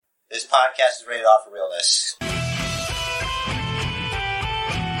This podcast is rated R for realness.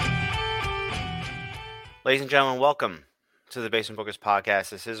 Ladies and gentlemen, welcome to the Basement Bookers podcast.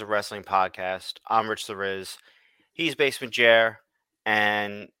 This is a wrestling podcast. I'm Rich the Riz. He's Basement Jer,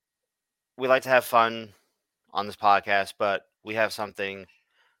 and we like to have fun on this podcast, but we have something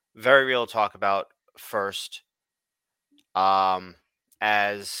very real to talk about first.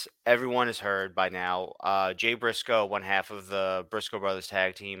 As everyone has heard by now, Jay Briscoe, one half of the Briscoe Brothers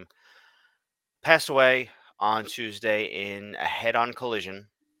tag team, passed away on Tuesday in a head-on collision.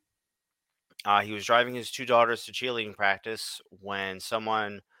 He was driving his two daughters to cheerleading practice when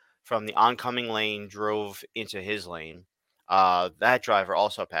someone from the oncoming lane drove into his lane. That driver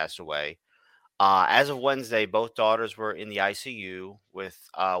also passed away. As of Wednesday, both daughters were in the ICU, with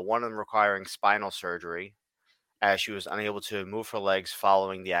one of them requiring spinal surgery as she was unable to move her legs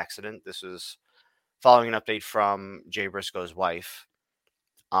following the accident. This was following an update from Jay Briscoe's wife.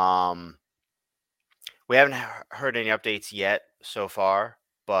 We haven't heard any updates yet so far,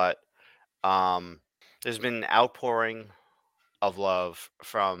 but there's been an outpouring of love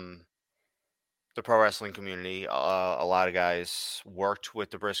from the pro wrestling community. A lot of guys worked with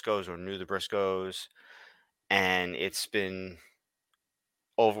the Briscoes or knew the Briscoes, and it's been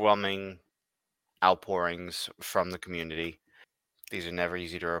overwhelming outpourings from the community. These are never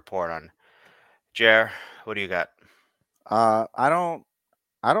easy to report on. Jer, what do you got? I don't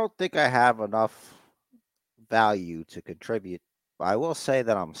think I have enough value to contribute. I will say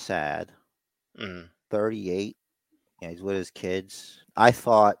that I'm sad. 38. He's with his kids. I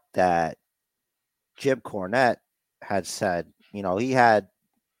thought that Jim Cornette had said, he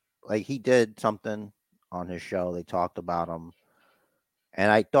did something on his show. They talked about him.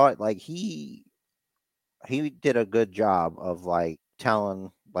 And I thought he did a good job of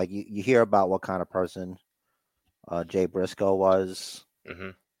telling, you hear about what kind of person Jay Briscoe was.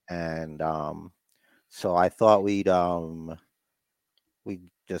 Mm-hmm. And so I thought we'd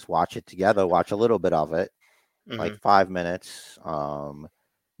just watch it together, watch a little bit of it, like 5 minutes.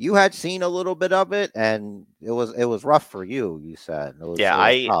 You had seen a little bit of it, and it was rough for you. You said, it was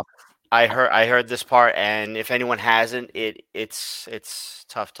tough. I heard this part, and if anyone hasn't, it's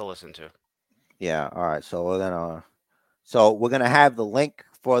tough to listen to. Yeah. All right. So we're gonna have the link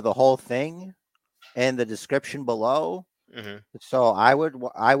for the whole thing in the description below. Mm-hmm. So I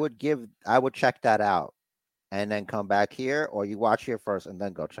would check that out and then come back here, or you watch here first and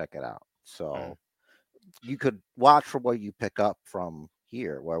then go check it out. So you could watch from where you pick up from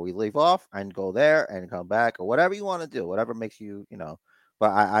here, where we leave off, and go there and come back, or whatever you want to do, whatever makes you,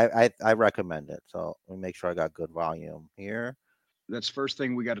 but I recommend it. So let me make sure I got good volume here. That's the first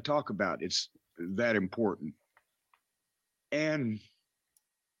thing we got to talk about. It's that important. And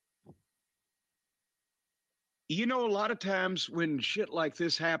a lot of times when shit like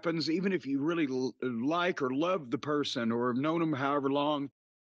this happens, even if you really like or love the person or have known them however long,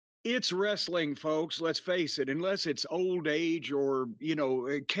 it's wrestling, folks. Let's face it. Unless it's old age or,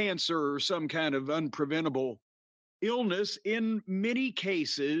 cancer or some kind of unpreventable illness, in many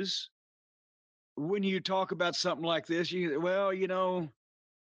cases, when you talk about something like this,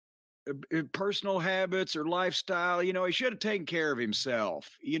 personal habits or lifestyle, he should have taken care of himself.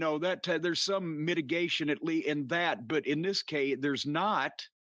 That there's some mitigation at least in that, but in this case, there's not,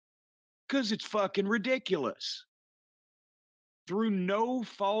 because it's fucking ridiculous. Through no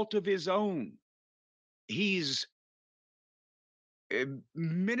fault of his own, he's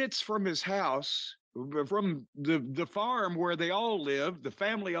minutes from his house, from the farm where they all live, the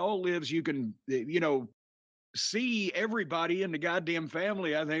family all lives. You can, see everybody in the goddamn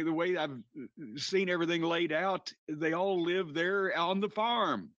family. I think the way I've seen everything laid out, they all live there on the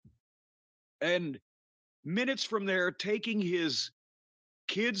farm. And minutes from there, taking his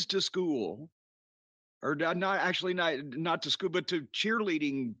kids to school, or not to school, but to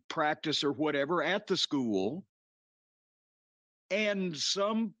cheerleading practice or whatever at the school. And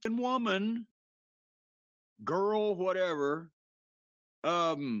some woman, girl, whatever,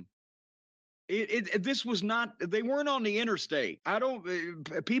 this was not, they weren't on the interstate.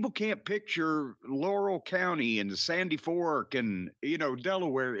 People can't picture Laurel County and Sandy Fork and,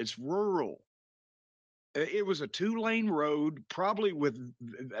 Delaware. It's rural. It was a 2-lane road, probably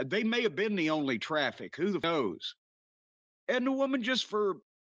they may have been the only traffic. Who knows? And the woman, just for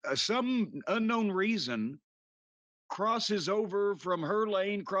some unknown reason, crosses over from her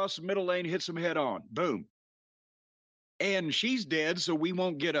lane, cross the middle lane, hits him head on. Boom. And she's dead, so we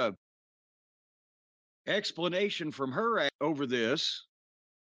won't get a explanation from her over this.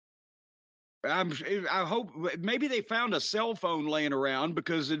 I hope maybe they found a cell phone laying around,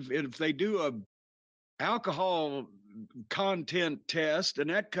 because if they do a alcohol content test and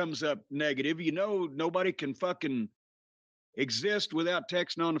that comes up negative, nobody can fucking exist without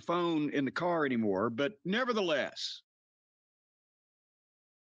texting on the phone in the car anymore. But nevertheless,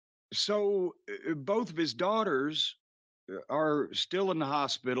 so both of his daughters are still in the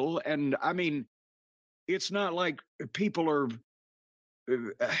hospital. And I mean, it's not like people are.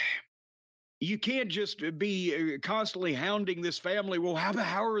 You can't just be constantly hounding this family. Well,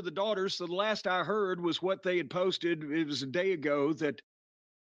 how are the daughters? So the last I heard was what they had posted. It was a day ago that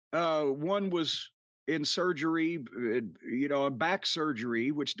one was in surgery, back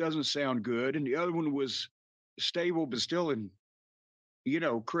surgery, which doesn't sound good, and the other one was stable but still in,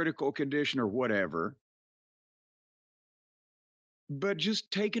 critical condition or whatever. But just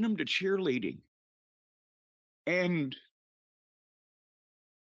taking them to cheerleading, and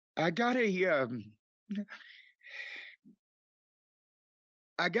I got an email.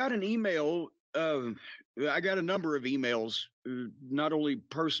 I got a number of emails, not only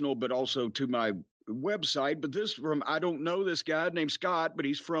personal but also to my website. But this from I don't know this guy named Scott, but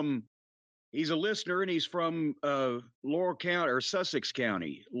he's a listener and he's from Laurel County or Sussex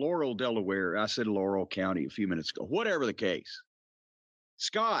County, Laurel, Delaware. I said Laurel County a few minutes ago. Whatever the case,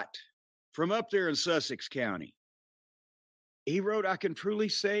 Scott from up there in Sussex County. He wrote, "I can truly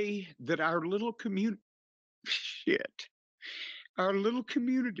say that our little community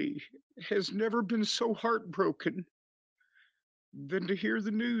has never been so heartbroken than to hear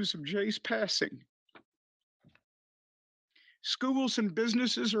the news of Jay's passing. Schools and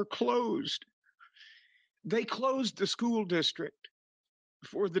businesses are closed. They closed the school district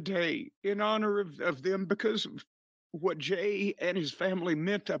for the day in honor of them because of what Jay and his family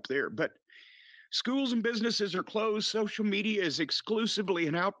meant up there. But schools and businesses are closed. Social media is exclusively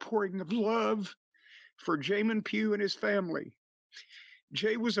an outpouring of love for Jamin Pugh and his family.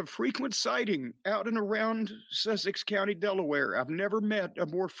 Jay was a frequent sighting out and around Sussex County, Delaware. I've never met a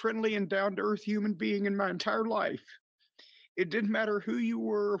more friendly and down-to-earth human being in my entire life. It didn't matter who you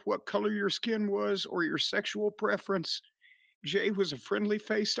were, what color your skin was, or your sexual preference. Jay was a friendly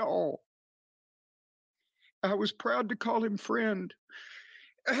face to all. I was proud to call him friend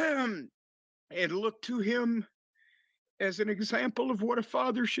and look to him as an example of what a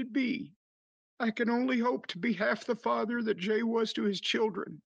father should be. I can only hope to be half the father that Jay was to his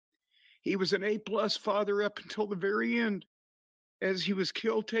children. He was an A-plus father up until the very end, as he was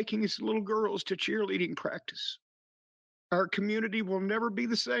killed taking his little girls to cheerleading practice. Our community will never be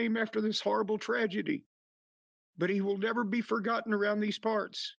the same after this horrible tragedy, but he will never be forgotten around these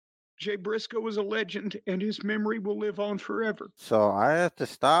parts. Jay Briscoe was a legend, and his memory will live on forever." So I have to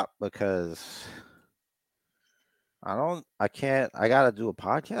stop because I gotta do a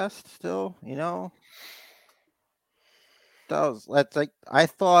podcast still, That's like, I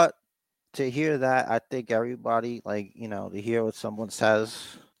thought to hear that, I think everybody, to hear what someone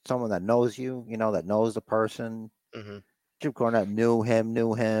says, someone that knows you, that knows the person. Mm-hmm. Jim Cornette knew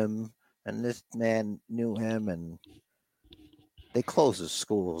him, and this man knew him, and they closed the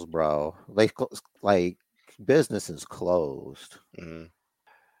schools, bro. Businesses closed. Mm-hmm.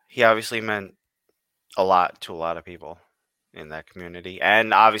 He obviously meant a lot to a lot of people in that community,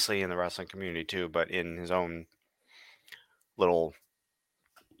 and obviously in the wrestling community too, but in his own little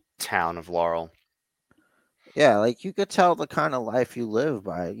town of Laurel. Yeah, you could tell the kind of life you live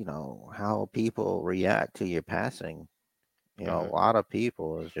by, how people react to your passing. A lot of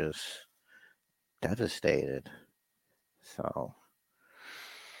people are just devastated. So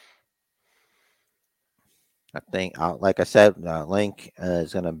I think, like I said, link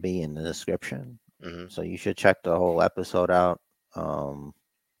is going to be in the description. Mm-hmm. So you should check the whole episode out.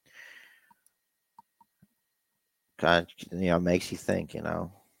 Kind of, makes you think,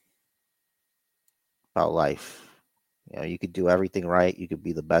 about life. You could do everything right. You could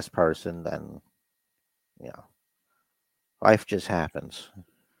be the best person. Then, life just happens.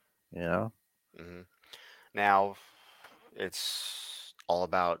 Mm-hmm. Now, it's all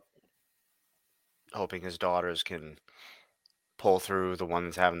about hoping his daughters can pull through. The one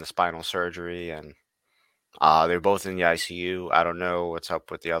that's having the spinal surgery, and they're both in the ICU. I don't know what's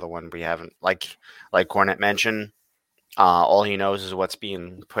up with the other one. We haven't, like Cornette mentioned, all he knows is what's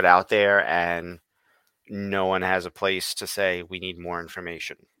being put out there, and no one has a place to say we need more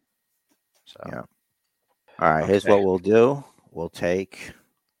information. So yeah. All right. Okay. Here's what we'll do. Let's take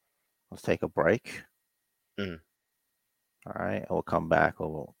a break. Mm. All right, and we'll come back.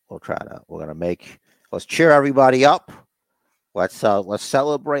 We'll try to. Let's cheer everybody up. Let's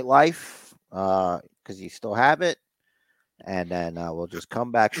celebrate life because you still have it, and then we'll just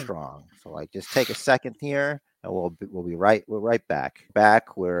come back strong. So just take a second here, and we'll be right. We're right back.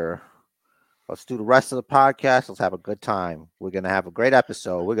 We're Let's do the rest of the podcast. Let's have a good time. We're gonna have a great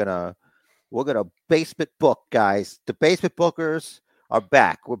episode. We're gonna basement book, guys. The basement bookers are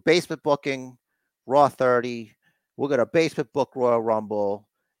back. We're basement booking Raw 30. We're gonna basement book Royal Rumble.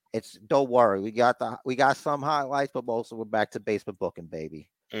 Don't worry. We got some highlights, but mostly we're back to basement booking, baby.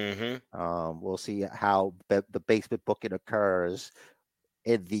 Mm-hmm. We'll see how the basement booking occurs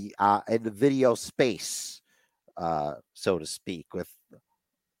in the video space, so to speak.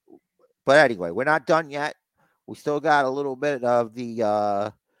 But anyway, we're not done yet. We still got a little bit of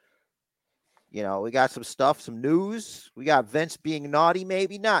the we got some stuff, some news. We got Vince being naughty,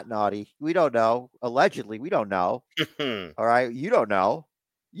 maybe not naughty. We don't know. Allegedly, we don't know. All right, you don't know.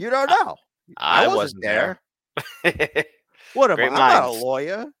 You don't know. I wasn't there. What am Great I? I'm not a minds.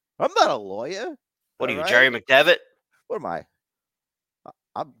 lawyer. I'm not a lawyer. What are all you, right? Jerry McDevitt? What am I?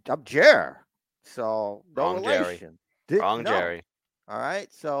 I'm Jer. So no Wrong Jerry. relation. Wrong No. Jerry. All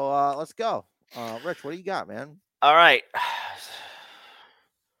right. So let's go. Rich, what do you got, man? All right.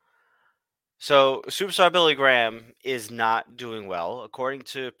 So Superstar Billy Graham is not doing well, according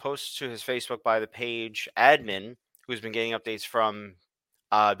to posts to his Facebook by the page admin, who's been getting updates from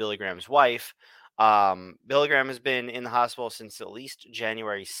Billy Graham's wife. Billy Graham has been in the hospital since at least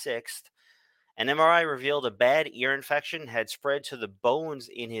January 6th. An MRI revealed a bad ear infection had spread to the bones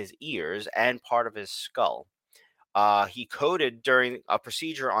in his ears and part of his skull. He coded during a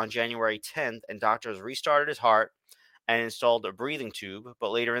procedure on January 10th, and doctors restarted his heart and installed a breathing tube.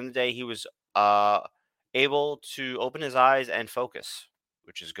 But later in the day, he was able to open his eyes and focus,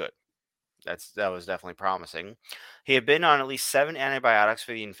 which is good. That was definitely promising. He had been on at least 7 antibiotics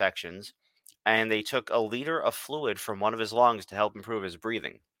for the infections, and they took a liter of fluid from one of his lungs to help improve his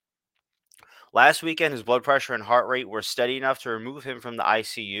breathing. Last weekend, his blood pressure and heart rate were steady enough to remove him from the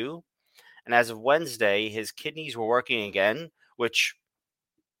ICU. And as of Wednesday, his kidneys were working again, which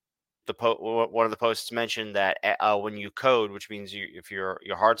one of the posts mentioned that when you code, which means if your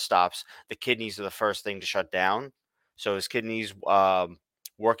heart stops, the kidneys are the first thing to shut down. So his kidneys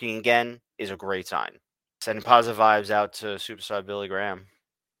working again is a great sign. Sending positive vibes out to Superstar Billy Graham.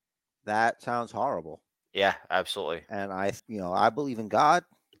 That sounds horrible. Yeah, absolutely. And I believe in God,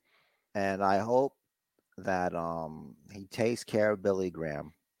 and I hope that he takes care of Billy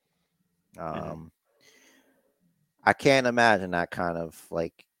Graham. I can't imagine that kind of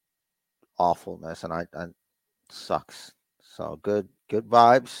like awfulness, and I sucks. So good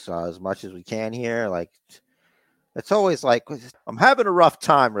vibes as much as we can here. Like it's always like I'm having a rough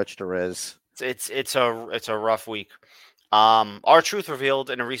time, Rich Derez. It's a rough week. R-Truth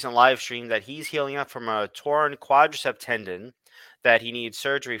revealed in a recent live stream that he's healing up from a torn quadricep tendon that he needs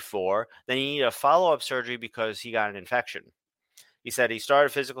surgery for. Then he needed a follow-up surgery because he got an infection. He said he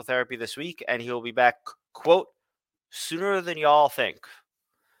started physical therapy this week and he'll be back, quote, sooner than y'all think.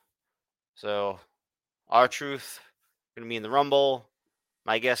 So, R-Truth going to be in the Rumble.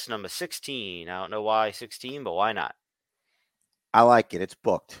 My guess, number 16. I don't know why 16, but why not? I like it. It's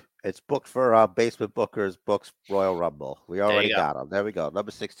booked. It's booked for Basement Bookers Books Royal Rumble. We already got him. There we go.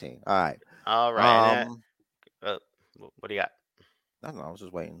 Number 16. All right. All right. What do you got? I don't know. I was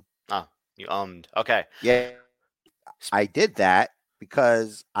just waiting. Oh, you Okay. Yeah. I did that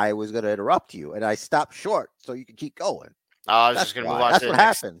because I was going to interrupt you, and I stopped short so you can keep going. I was just going to move on. That's what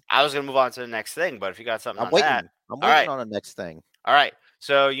happened. I was going to move on to the next thing, but if you got something I'm waiting on the next thing. All right.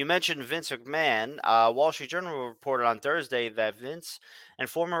 So you mentioned Vince McMahon. Wall Street Journal reported on Thursday that Vince and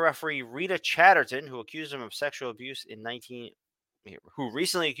former referee Rita Chatterton, who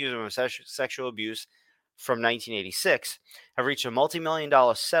recently accused him of sexual abuse from 1986, have reached a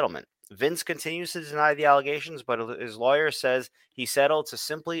multi-million-dollar settlement. Vince continues to deny the allegations, but his lawyer says he settled to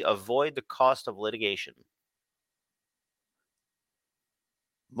simply avoid the cost of litigation.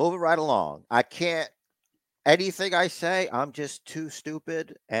 Moving right along. Anything I say, I'm just too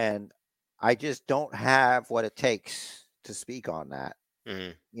stupid, and I just don't have what it takes to speak on that.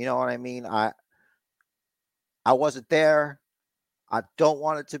 Mm-hmm. You know what I mean? I wasn't there. I don't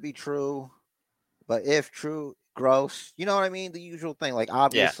want it to be true, but if true, gross. You know what I mean? The usual thing. Like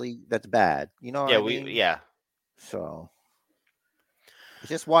obviously that's bad. You know what I mean? So I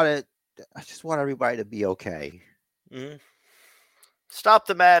just want everybody to be okay. Mm-hmm. Stop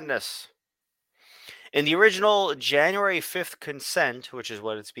the madness. In the original January 5th consent, which is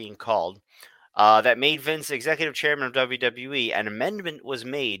what it's being called, that made Vince executive chairman of WWE, an amendment was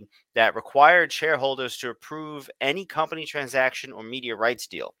made that required shareholders to approve any company transaction or media rights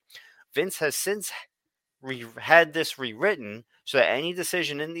deal. Vince has since had this rewritten so that any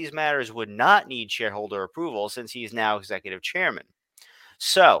decision in these matters would not need shareholder approval since he is now executive chairman.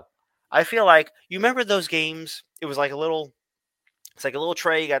 So, I feel like, you remember those games? It was like a little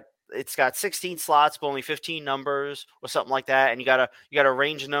tray, you got it's got 16 slots, but only 15 numbers or something like that, and you gotta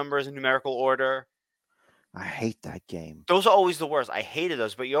arrange numbers in numerical order. I hate that game. Those are always the worst. I hated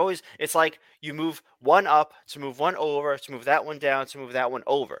those, but it's like you move one up to move one over, to move that one down, to move that one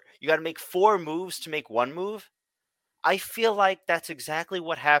over. You got to make 4 moves to make one move. I feel like that's exactly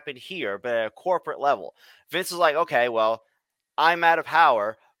what happened here, but at a corporate level. Vince is like, okay, well, I'm out of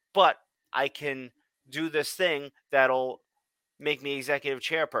power, but I can do this thing that'll make me executive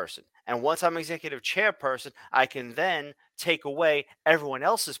chairperson. And once I'm executive chairperson, I can then take away everyone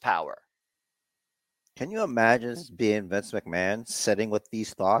else's power. Can you imagine being Vince McMahon sitting with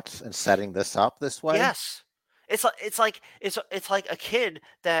these thoughts and setting this up this way? Yes. It's like a kid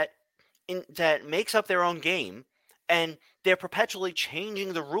that makes up their own game, and they're perpetually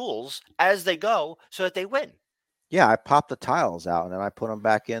changing the rules as they go so that they win. Yeah, I pop the tiles out and then I put them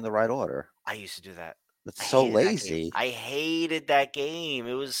back in the right order. I used to do that. It's so lazy. I hated that game.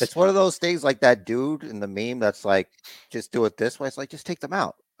 It's one of those things like that dude in the meme that's like, just do it this way. It's like, just take them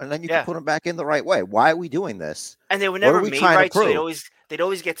out, and then you can put them back in the right way. Why are we doing this? And they were never made right, so they'd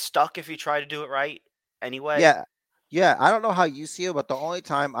always get stuck if you try to do it right anyway. Yeah. I don't know how you see it, but the only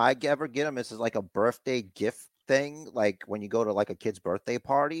time I ever get them is like a birthday gift thing, like when you go to like a kid's birthday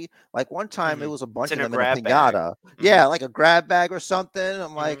party. Like one time it was a bunch of them in a pinata. Yeah, like a grab bag or something.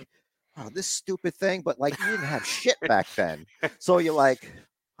 I'm like, oh, this stupid thing, but like you didn't have shit back then. So you're like,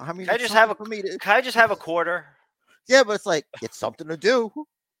 I mean, can I just have a quarter? Yeah, but it's like, it's something to do.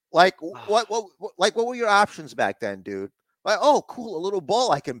 Like what were your options back then, dude? Like, oh, cool, a little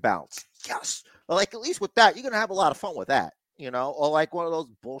ball I can bounce. Yes. Like, at least with that, you're gonna have a lot of fun with that, you know? Or like one of those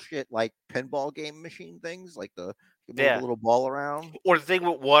bullshit like pinball game machine things, like you move a little ball around. Or the thing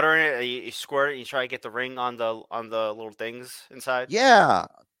with water in it, you squirt it and you try to get the ring on the little things inside. Yeah.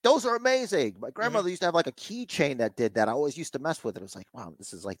 Those are amazing. My grandmother used to have like a keychain that did that. I always used to mess with it. It was like, wow,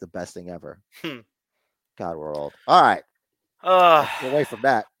 this is like the best thing ever. God, we're old. All right. Get away from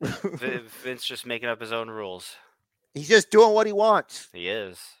that. Vince just making up his own rules. He's just doing what he wants. He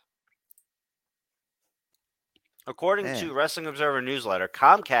is. According to Wrestling Observer Newsletter,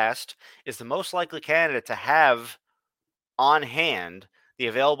 Comcast is the most likely candidate to have on hand the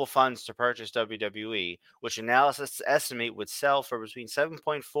available funds to purchase WWE, which analysts estimate would sell for between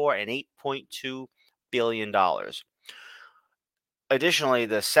 $7.4 and $8.2 billion. Additionally,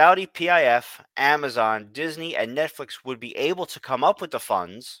 the Saudi PIF, Amazon, Disney, and Netflix would be able to come up with the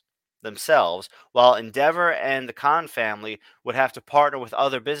funds themselves, while Endeavor and the Khan family would have to partner with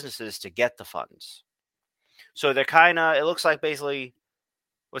other businesses to get the funds. So they're it looks like basically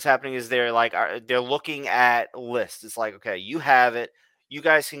what's happening is they're looking at lists. It's like, okay, you have it. You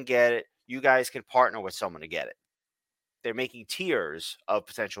guys can get it. You guys can partner with someone to get it. They're making tiers of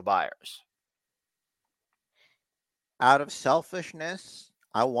potential buyers. Out of selfishness,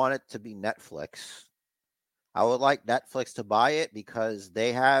 I want it to be Netflix. I would like Netflix to buy it because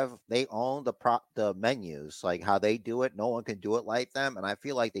they own the menus, like how they do it. No one can do it like them, and I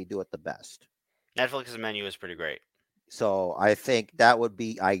feel like they do it the best. Netflix's menu is pretty great. So I think that would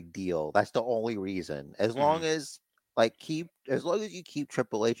be ideal. That's the only reason. As long as you keep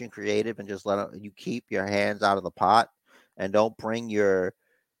Triple H and creative and just you keep your hands out of the pot and don't bring your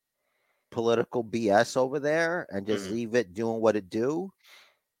political BS over there and just leave it doing what it do,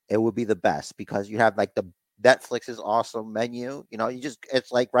 it would be the best because you have like the Netflix's awesome menu. You know,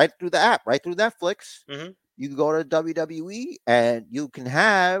 it's like right through the app, right through Netflix. You can go to WWE and you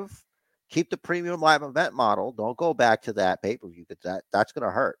can keep the premium live event model. Don't go back to that pay-per-view because that's going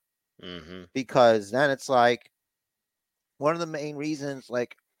to hurt. Because then it's like one of the main reasons,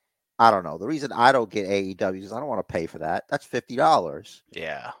 like, I don't know, the reason I don't get AEW is I don't want to pay for that. That's $50.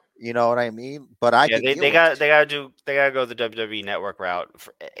 Yeah. You know what I mean? But they got to go the WWE Network route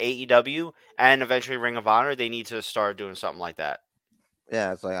for AEW and eventually Ring of Honor. They need to start doing something like that.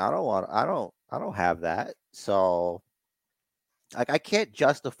 Yeah, it's like I don't have that. So like I can't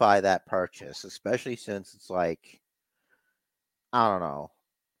justify that purchase, especially since it's like I don't know.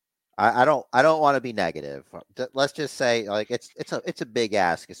 I don't want to be negative. Let's just say like it's a big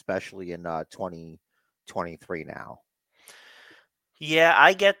ask, especially in 2023 now. Yeah,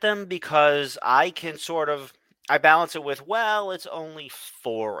 I get them because I can I balance it with, well, it's only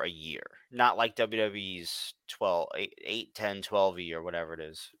for a year, not like WWE's 8, 10, 12 a year, whatever it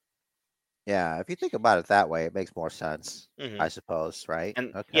is. Yeah, if you think about it that way, it makes more sense, I suppose, right?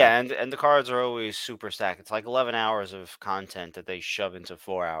 And yeah, and the cards are always super stacked. It's like 11 hours of content that they shove into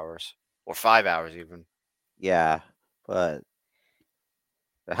 4 hours or 5 hours even. Yeah, but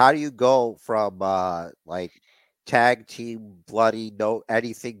how do you go from like tag team bloody no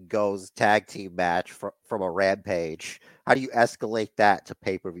anything goes tag team match from a Rampage. How do you escalate that to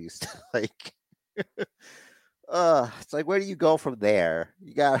pay-per-view? Like, it's like, where do you go from there?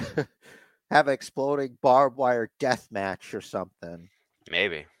 You got to have an exploding barbed wire death match or something.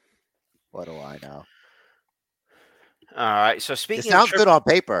 Maybe. What do I know? All right. So It speaking sounds of good on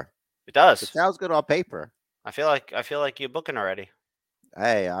paper. it does. It sounds good on paper. I feel like you're booking already.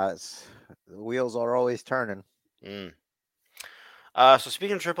 Hey, the wheels are always turning. Mm. So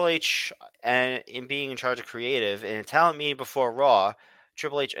speaking of Triple H and in being in charge of creative, in a talent meeting before Raw,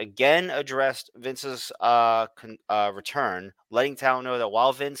 Triple H again addressed Vince's return, letting talent know that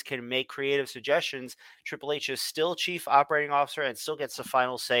while Vince can make creative suggestions, Triple H is still chief operating officer and still gets the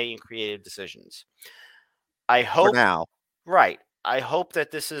final say in creative decisions. I For hope, now. right? I hope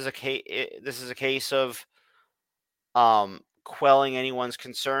that this is a case. This is a case of quelling anyone's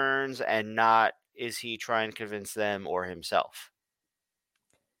concerns and not is he trying to convince them or himself.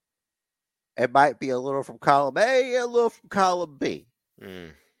 It might be a little from column A, a little from column B.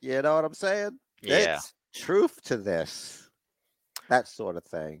 Mm. You know what I'm saying? Yeah. It's truth to this. That sort of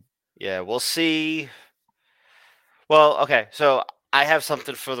thing. Yeah, we'll see. Well, okay, so I have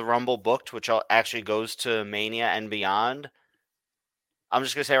something for the Rumble booked, which actually goes to Mania and beyond. I'm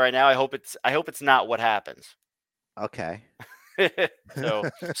just gonna say right now, I hope it's not what happens. Okay. So,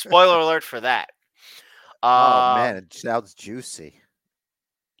 spoiler alert for that. Oh man, it sounds juicy.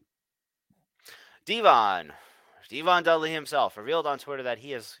 Devon Dudley himself revealed on Twitter that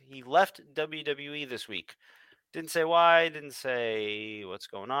he left WWE this week. Didn't say why, didn't say what's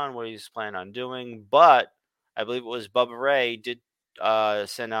going on, what he's planning on doing, but I believe it was Bubba Ray did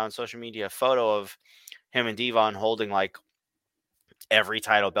send out on social media a photo of him and Devon holding like every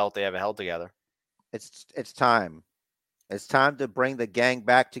title belt they ever held together. It's time. It's time to bring the gang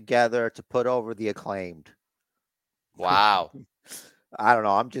back together to put over the Acclaimed. Wow. I don't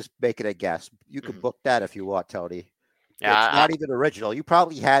know. I'm just making a guess. You can book that if you want, Tony. Yeah, It's not even original. You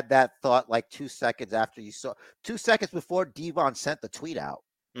probably had that thought like 2 seconds after you saw 2 seconds before Devon sent the tweet out.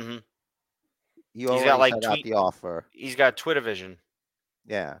 Mm-hmm. You already sent out the offer. He's got Twitter vision.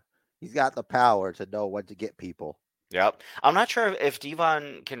 Yeah. He's got the power to know when to get people. Yep. I'm not sure if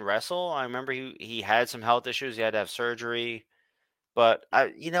Devon can wrestle. I remember he had some health issues. He had to have surgery. But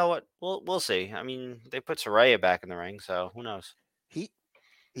you know what? We'll see. I mean, they put Saraya back in the ring, so who knows?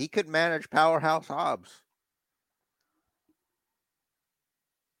 He could manage Powerhouse Hobbs.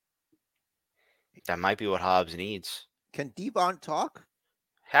 That might be what Hobbs needs. Can Devon talk?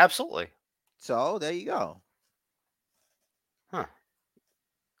 Absolutely. So there you go. Huh.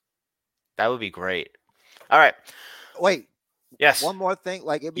 That would be great. All right. Wait. Yes. One more thing.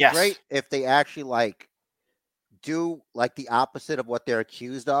 Like, it'd be great if they actually like do like the opposite of what they're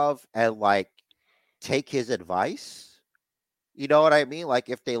accused of and like take his advice. You know what I mean? Like,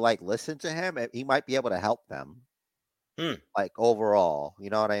 if they like listen to him, he might be able to help them. Like overall, you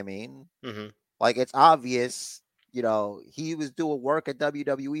know what I mean? Mm-hmm. Like, it's obvious, you know, he was doing work at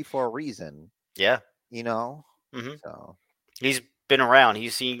WWE for a reason. Yeah. You know? Mm-hmm. So he's been around.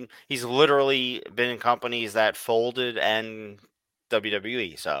 He's literally been in companies that folded and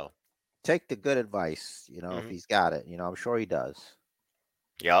WWE. So take the good advice, you know, if he's got it. You know, I'm sure he does.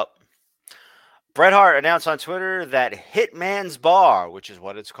 Yep. Bret Hart announced on Twitter that Hitman's Bar, which is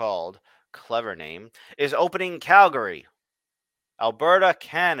what it's called, clever name, is opening in Calgary, Alberta,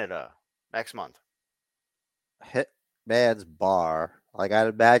 Canada, next month. Hitman's Bar. Like, I'd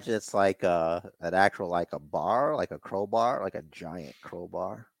imagine it's like an actual, like a bar, like a crowbar, like a giant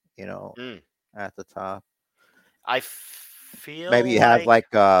crowbar, you know, at the top. I feel maybe you have like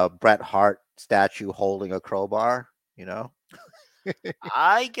a Bret Hart statue holding a crowbar, you know?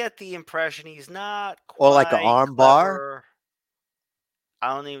 I get the impression he's not quite or like an arm bar.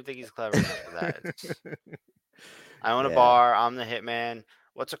 I don't even think he's clever enough for that. I own a bar. I'm the hitman.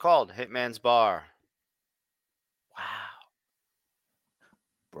 What's it called? Hitman's Bar. Wow.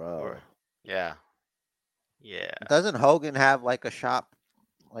 Bro. Yeah. Yeah. Doesn't Hogan have like a shop?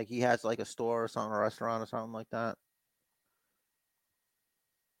 Like he has like a store or something, a restaurant or something like that?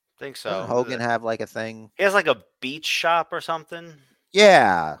 I think so. Doesn't Hogan have like a thing? He has like a beach shop or something.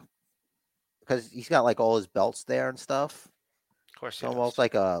 Yeah. Because he's got like all his belts there and stuff. Of course, it's almost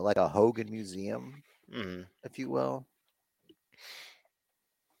like a Hogan museum, if you will.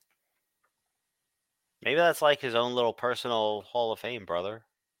 Maybe that's like his own little personal Hall of Fame, brother.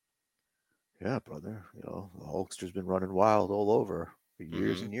 Yeah, brother. You know, the Hulkster's been running wild all over for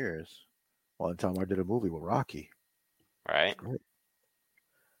years and years. One time I did a movie with Rocky. Right.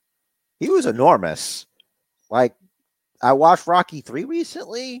 He was enormous. Like, I watched Rocky 3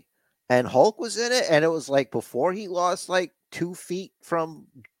 recently, and Hulk was in it, and it was like before he lost like 2 feet from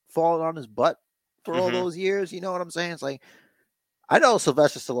falling on his butt for all Mhm. those years. You know what I'm saying? It's like I know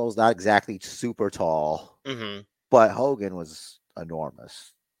Sylvester Stallone's not exactly super tall, Mhm. but Hogan was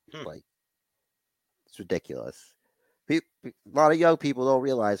enormous. Hmm. Like it's ridiculous. A lot of young people don't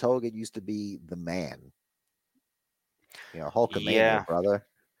realize Hogan used to be the man. Hulkamania, Yeah. brother.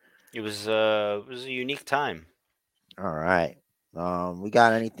 It was a unique time. All right. We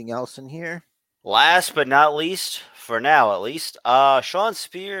got anything else in here? Last but not least, for now at least, Sean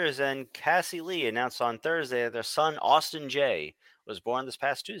Spears and Cassie Lee announced on Thursday that their son Austin J was born this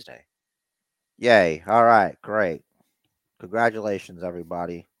past Tuesday. Yay. All right. Great. Congratulations,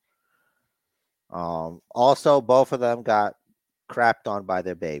 everybody. Also, both of them got crapped on by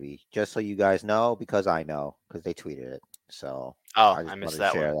their baby. Just so you guys know, because I know, because they tweeted it. So Oh, I I just missed wanted to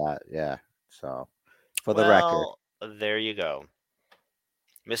that share one. that. Yeah. So for the record. Well, there you go.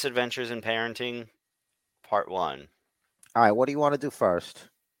 Misadventures in Parenting, Part 1. All right. What do you want to do first?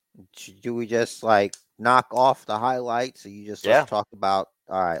 Do we just like knock off the highlights, or you just Yeah. let's talk about?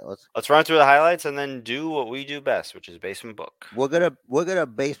 All right. Let's run through the highlights and then do what we do best, which is Basement Book. We're gonna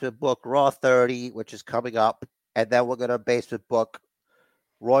basement book Raw 30, which is coming up, and then we're gonna basement book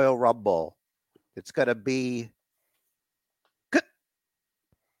Royal Rumble. It's gonna be good.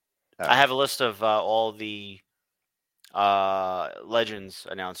 I have a list of all the legends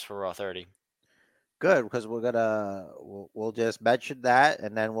announced for Raw 30. Good, because we'll just mention that,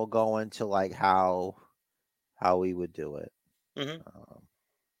 and then we'll go into like how we would do it. Mhm.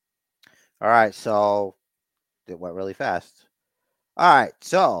 All right, so it went really fast. All right,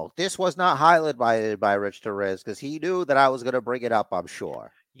 so this was not highlighted by Rich Torres because he knew that I was going to bring it up, I'm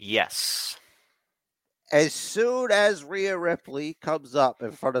sure. Yes. As soon as Rhea Ripley comes up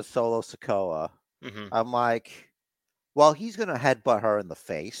in front of Solo Sikoa, Mhm. I'm like, well, he's going to headbutt her in the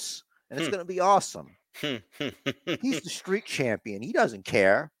face, and it's going to be awesome. He's the street champion. He doesn't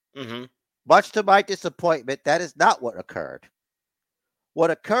care. Mhm. Much to my disappointment, that is not what occurred. What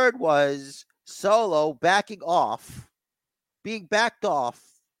occurred was Solo being backed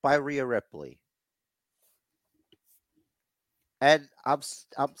off by Rhea Ripley. And I'm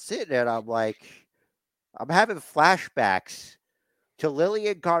sitting there and I'm like, I'm having flashbacks to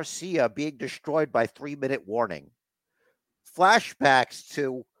Lillian Garcia being destroyed by 3-minute warning. Flashbacks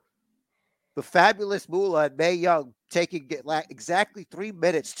to the fabulous Moolah and Mae Young taking exactly 3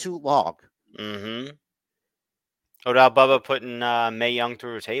 minutes too long. Mhm. Oh, now Bubba putting Mae Young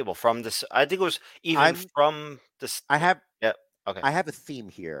through a table from this. I think it was even from this. I have Yep. Okay. I have a theme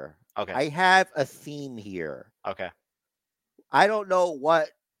here. Okay. I have a theme here. Okay. I don't know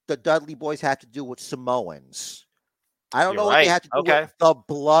what the Dudley Boys have to do with Samoans. I don't You're know what they right. have to do Okay. with the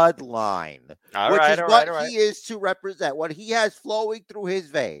bloodline, All which right. is All what right. All right. he is to represent, what he has flowing through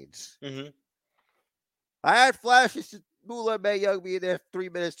his veins. Mm-hmm. I had flashes to Moolah and Mae Young being there 3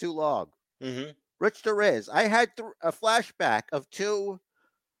 minutes too long. Mm-hmm. Rich Torres. I had a flashback of two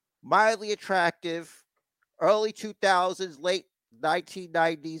mildly attractive, early 2000s, late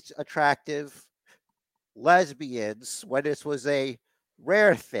 1990s attractive lesbians when this was a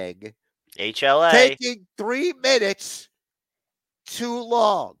rare thing. HLA. Taking 3 minutes too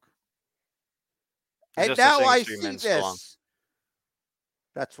long. And now I see this.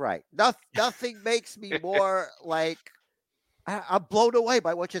 That's right. Nothing makes me more like I'm blown away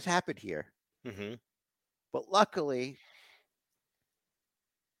by what just happened here. Mm-hmm. But luckily,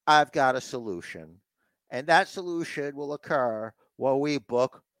 I've got a solution. And that solution will occur when we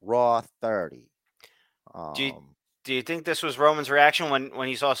book Raw 30. Do you think this was Roman's reaction when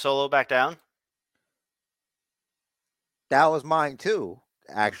he saw Solo back down? That was mine too,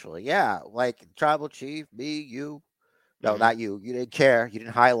 actually. Yeah, like Tribal Chief, me, you. No, not you. You didn't care. You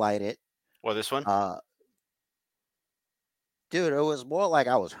didn't highlight it. Or this one? Dude, it was more like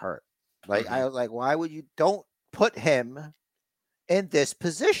I was hurt. Like I was like, why would you don't put him in this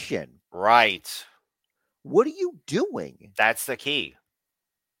position? Right. What are you doing? That's the key.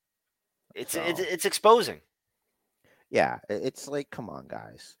 It's exposing. Yeah, it's like, come on,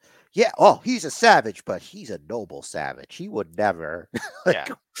 guys. Yeah, oh, he's a savage, but he's a noble savage. He would never. Yeah.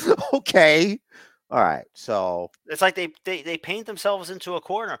 Okay. All right. So it's like they paint themselves into a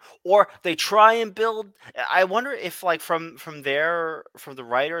corner, or they try and build. I wonder if, like, from the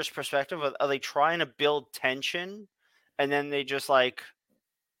writer's perspective, are they trying to build tension, and then they just like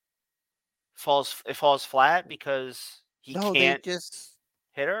falls flat because he can't just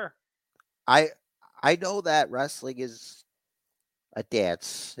hit her. I know that wrestling is a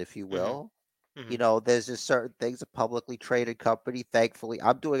dance, if you will. Mm-hmm. You know, there's just certain things, a publicly traded company. Thankfully,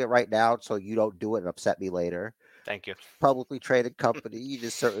 I'm doing it right now, so you don't do it and upset me later. Thank you. publicly traded company.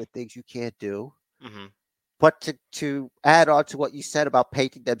 There's certain things you can't do. Mm-hmm. But to add on to what you said about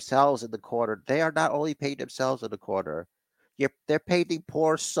painting themselves in the corner, they are not only painting themselves in the corner. They're painting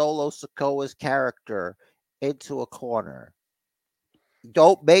poor Solo Sikoa's character into a corner.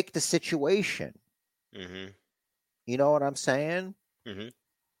 Don't make the situation. Mm-hmm. You know what I'm saying? Mm-hmm.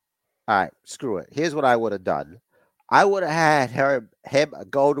 All right, screw it. Here's what I would have done. I would have had him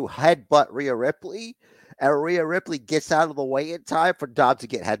go to headbutt Rhea Ripley, and Rhea Ripley gets out of the way in time for Dom to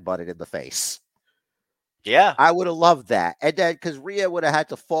get headbutted in the face. Yeah. I would have loved that. And then because Rhea would have had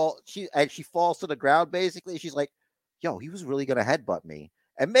to fall, she falls to the ground basically. She's like, yo, he was really gonna headbutt me.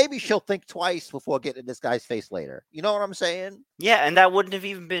 And maybe she'll think twice before getting in this guy's face later. You know what I'm saying? Yeah, and that wouldn't have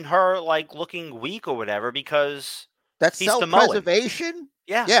even been her like looking weak or whatever because That's he's Samoan. self-preservation.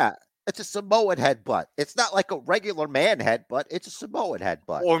 Yeah. Yeah. It's a Samoan headbutt. It's not like a regular man headbutt. It's a Samoan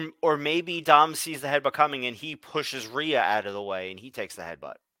headbutt. Or maybe Dom sees the headbutt coming and he pushes Rhea out of the way and he takes the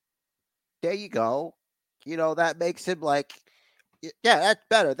headbutt. There you go. You know, that makes him like, yeah, that's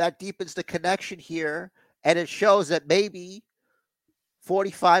better. That deepens the connection here. And it shows that maybe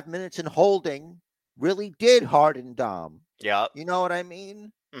 45 minutes in holding really did harden Dom. Yeah. You know what I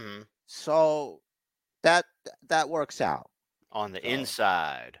mean? Mm-hmm. So that works out. On the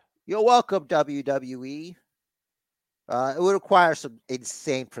inside. You're welcome, WWE. It would require some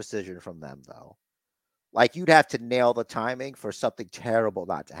insane precision from them, though. Like, you'd have to nail the timing for something terrible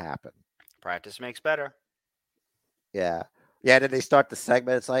not to happen. Practice makes better. Yeah. Yeah, then they start the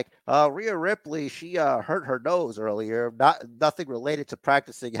segment. It's like, Rhea Ripley, she hurt her nose earlier. Nothing related to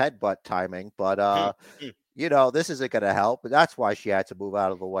practicing headbutt timing, but you know, this isn't gonna help. But that's why she had to move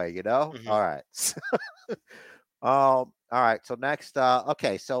out of the way, you know? Mhm. All right. All right. So next,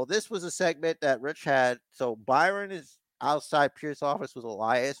 okay, so this was a segment that Rich had. So Byron is outside Pierce's office with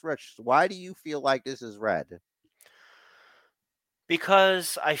Elias. Rich, why do you feel like this is red?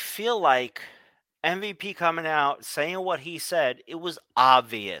 Because I feel like MVP coming out saying what he said, it was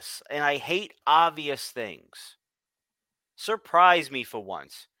obvious. And I hate obvious things. Surprise me for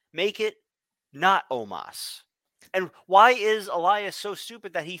once. Make it not Omos. And why is Elias so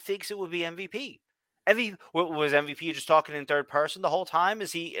stupid that he thinks it would be MVP? Was MVP just talking in third person the whole time?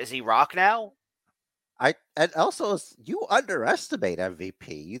 Is he Rock now? And also you underestimate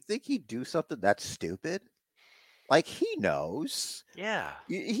MVP. You think he'd do something that's stupid? Like, he knows. Yeah.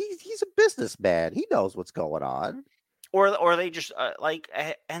 He's a businessman. He knows what's going on. Or they just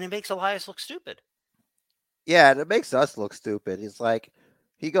and it makes Elias look stupid. Yeah, and it makes us look stupid. He's like,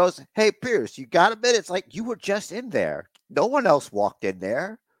 he goes, "Hey Pierce, you got a minute?" It's like, you were just in there. No one else walked in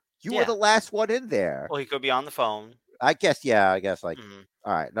there. You were the last one in there. Well, he could be on the phone. I guess, yeah. I guess, like,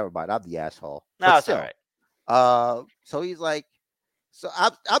 all right, never mind. I'm the asshole. No, it's all right. So he's like, so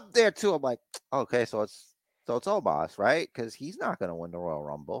I'm there too. I'm like, okay, so it's Omos, right? Because he's not going to win the Royal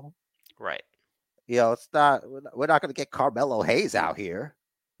Rumble, right? You know, it's not. We're not going to get Carmelo Hayes out here.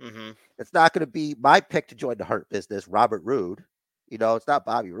 Mm-hmm. It's not going to be my pick to join the Hurt Business, Robert Roode. You know, it's not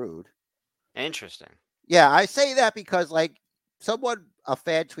Bobby Roode. Interesting. Yeah, I say that because, like, a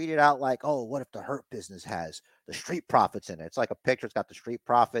fan tweeted out, like, oh, what if the Hurt Business has the Street Profits in it? It's like a picture. It's got the Street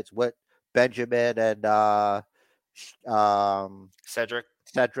Profits with Benjamin and Cedric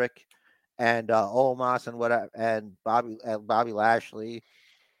and Omos and whatever, and Bobby Lashley.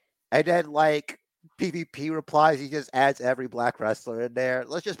 And then, like, PvP replies, he just adds every black wrestler in there.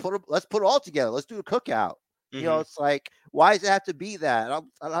 Let's put it all together. Let's do a cookout. Mm-hmm. You know, it's like, why does it have to be that?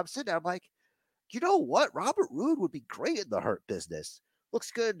 And I'm sitting there, I'm like, you know what? Robert Roode would be great in the Hurt Business. Looks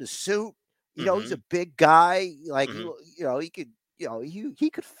good in the suit. You know, he's a big guy. Like, you know, he could, you know, he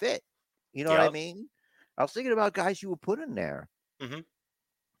could fit. You know what I mean? I was thinking about guys you would put in there. Mm-hmm.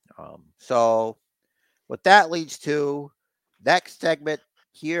 So what that leads to, next segment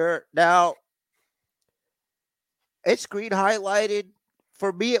here. Now, it's green highlighted.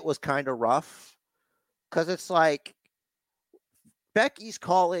 For me, it was kind of rough because it's like Becky's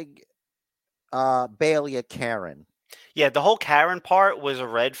calling Bayley a Karen. Yeah, the whole Karen part was a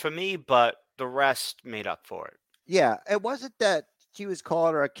red for me, but the rest made up for it. Yeah, it wasn't that she was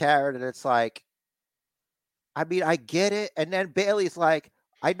calling her a Karen, and it's like, I mean, I get it. And then Bayley's like,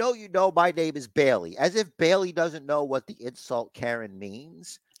 I know you know my name is Bayley, as if Bayley doesn't know what the insult Karen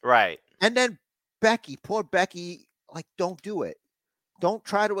means. Right. And then Becky, poor Becky, like, don't do it. Don't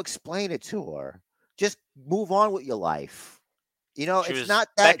try to explain it to her. Just move on with your life. You know, it's not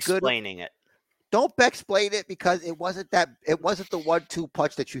that good. Explaining it. Don't explain it because it wasn't the 1-2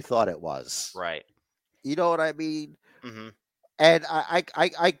 punch that you thought it was. Right. You know what I mean? Mm-hmm. And I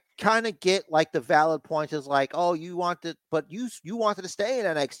kind of get like the valid points is like, oh, you wanted to stay in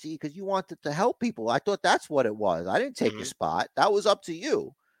NXT because you wanted to help people. I thought that's what it was. I didn't take your spot. That was up to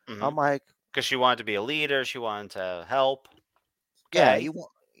you. I'm like, because she wanted to be a leader. She wanted to help. yeah, Okay. you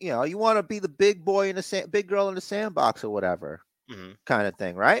want to be the big boy in the big girl in the sandbox or whatever kind of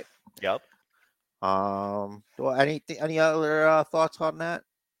thing, right? Yep. Any other thoughts on that?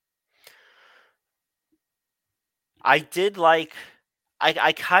 I did like.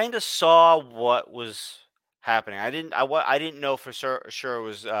 I kind of saw what was happening. I didn't know for sure it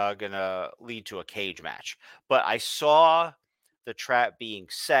was gonna lead to a cage match, but I saw the trap being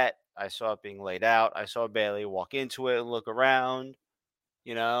set. I saw it being laid out. I saw Bailey walk into it and look around,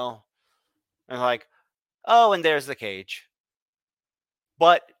 and like, oh, and there's the cage.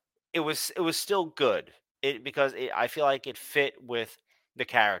 But it was still good. Because I feel like it fit with the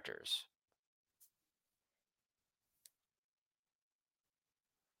characters.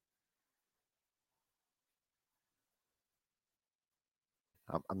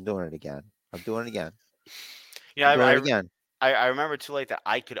 I'm doing it again. Yeah, I remember too late that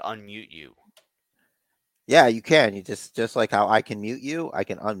I could unmute you. Yeah, you can. You just like how I can mute you, I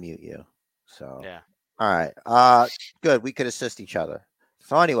can unmute you. So yeah. All right. Good. We could assist each other.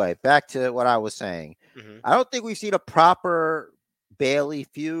 So anyway, back to what I was saying. I don't think we've seen a proper Bailey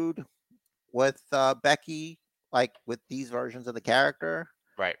feud with Becky, like with these versions of the character.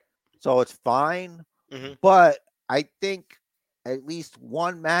 Right. So it's fine. But I think at least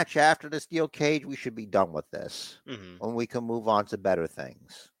one match after the steel cage, we should be done with this. And we can move on to better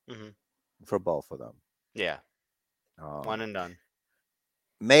things for both of them. Yeah. One and done.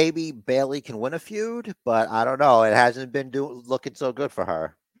 Maybe Bailey can win a feud, but I don't know. It hasn't been looking so good for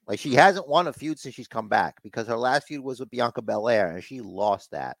her. Like, she hasn't won a feud since she's come back, because her last feud was with Bianca Belair, and she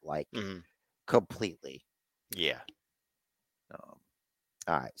lost that completely. Yeah. All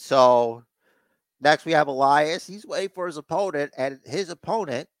right. So next we have Elias. He's waiting for his opponent, and his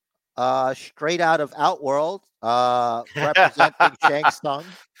opponent, straight out of Outworld, representing Shang Tsung,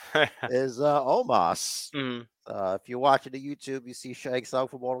 is Omos. If you're watching the YouTube, you see Shang Tsung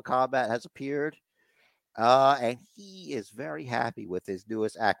from Mortal Kombat has appeared, and he is very happy with his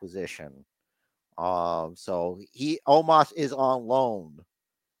newest acquisition. So Omos is on loan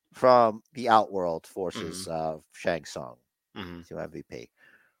from the Outworld forces of Shang Tsung to MVP.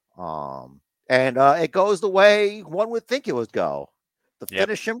 And it goes the way one would think it would go. The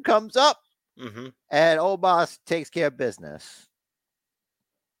finish him comes up, and Omos takes care of business.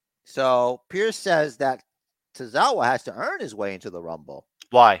 So Pierce says that Tozawa has to earn his way into the Rumble.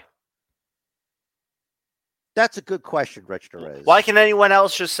 Why? That's a good question, Rich Derez. Why can anyone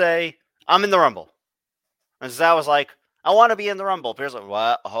else just say, I'm in the Rumble? And Tozawa's like, I want to be in the Rumble. Pierce's like,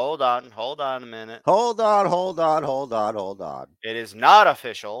 what? Hold on a minute. Hold on. It is not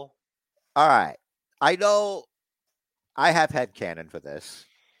official. All right. I know I have headcanon for this.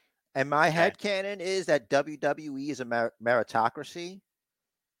 And my headcanon is that WWE is a meritocracy.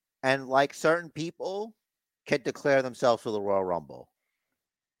 And like certain people can declare themselves for the Royal Rumble.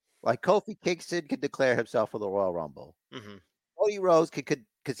 Like Kofi Kingston can declare himself for the Royal Rumble. Cody Rhodes could,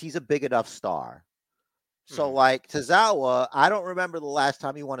 because he's a big enough star. So like Tozawa, I don't remember the last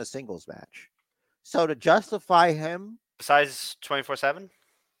time he won a singles match. So to justify him, besides 24/7,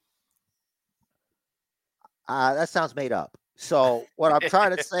 that sounds made up. So what I'm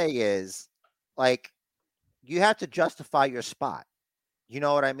trying to say is, like, you have to justify your spot. You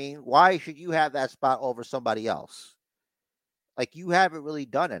know what I mean? Why should you have that spot over somebody else? Like, you haven't really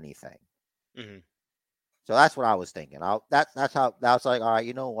done anything. So that's what I was thinking. That's how I was like, all right,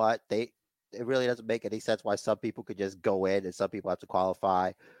 you know what? It really doesn't make any sense why some people could just go in and some people have to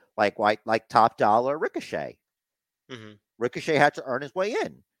qualify. Like Top Dollar Ricochet. Ricochet had to earn his way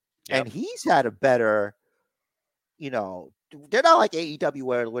in. And he's had a better, they're not like AEW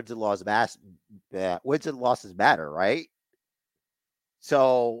where wins and losses matter, right?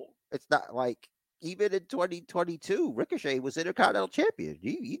 So it's not like, even in 2022, Ricochet was Intercontinental Champion.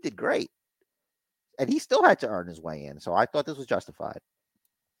 He did great. And he still had to earn his way in. So I thought this was justified.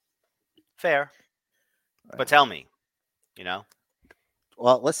 Fair. But tell me,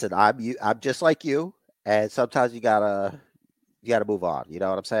 Well, listen, I'm just like you. And sometimes you gotta move on. You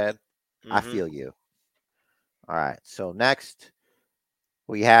know what I'm saying? I feel you. All right. So next,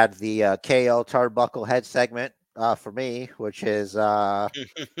 we had the KO Turnbuckle head segment for me, which is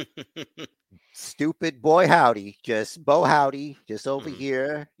stupid boy howdy, just Bo Howdy, just over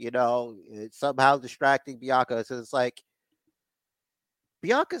here, it's somehow distracting Bianca. So it's like,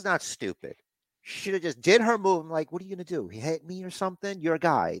 Bianca's not stupid. She should have just did her move. I'm like, what are you gonna do? He hit me or something? You're a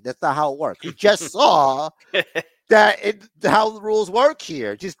guy. That's not how it works. We just saw how the rules work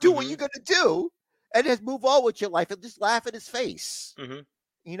here. Just do what Mhm. you're gonna do, and just move on with your life, and just laugh in his face. Mhm.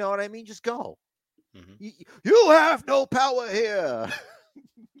 You know what I mean? Just go. Mhm. You have no power here.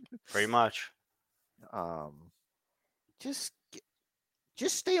 Pretty much. Just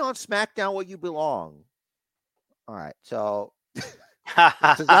stay on SmackDown where you belong. All right. So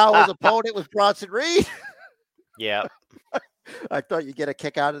Cesaro's opponent was Bronson Reed. Yeah. I thought you'd get a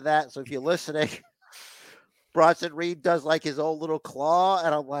kick out of that. So if you're listening, Bronson Reed does like his own little claw,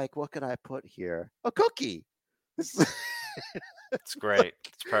 and I'm like, what can I put here? A cookie. It's great.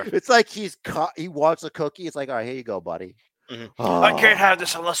 It's perfect. It's like he wants a cookie. It's like, all right, here you go, buddy. Mhm. Oh, I can't have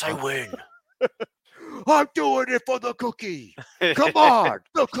this unless I win. I'm doing it for the cookie. Come on,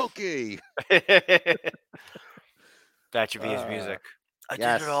 the cookie. That should be his music. I did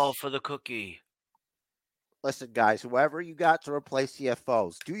yes. it all for the cookie. Listen, guys, whoever you got to replace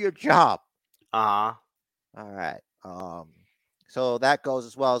CFOs, do your job. Uh-huh. All right. So that goes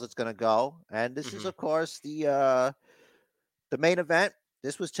as well as it's going to go, and this is, Mhm. of course, the main event.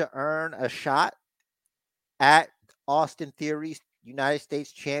 This was to earn a shot at Austin Theory's United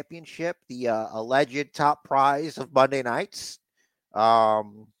States Championship, the alleged top prize of Monday nights.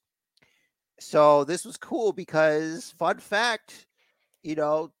 So this was cool because, fun fact, you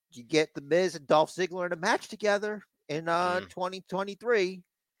get the Miz and Dolph Ziggler in a match together in 2023.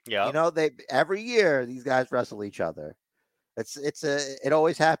 Yeah. They every year these guys wrestle each other. It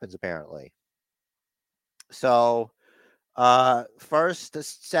always happens apparently. So first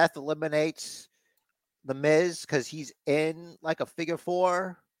Seth eliminates the Miz because he's in like a figure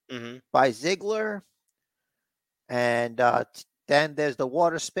four by Ziggler. And then there's the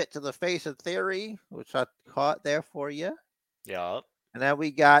water spit to the face of Theory, which I caught there for you. Yeah. And then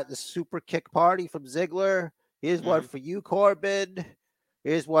we got the super kick party from Ziggler. Here's one for you, Corbin.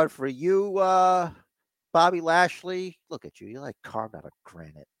 Here's one for you, Bobby Lashley. Look at you. You're like carved out of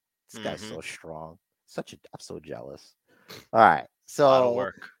granite. This guy's so strong. I'm so jealous. All right. So a lot of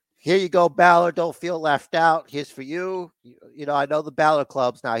work. Here you go, Balor. Don't feel left out. Here's for you. I know the Balor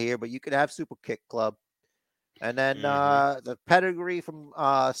Club's not here, but you could have Super Kick Club. And then the pedigree from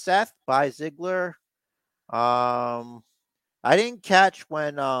Seth by Ziggler. I didn't catch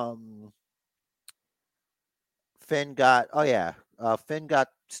when Finn got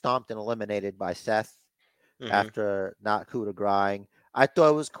stomped and eliminated by Seth after not coup de grace. I thought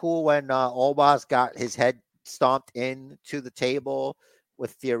it was cool when Omos got his head stomped into the table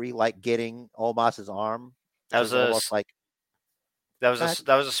with Theory like getting Omos's arm. That was a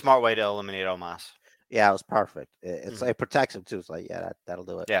smart way to eliminate Omos. Yeah, it was perfect. It protects him too. It's like, yeah, that'll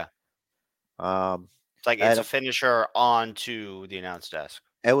do it. Yeah. It's like it's a finisher onto the announce desk.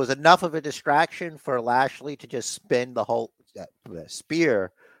 It was enough of a distraction for Lashley to just spin the whole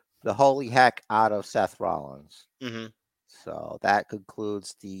spear the holy heck out of Seth Rollins. So that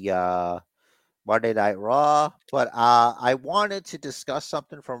concludes the Monday Night Raw. But I wanted to discuss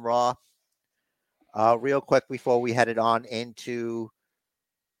something from Raw real quick before we headed on into.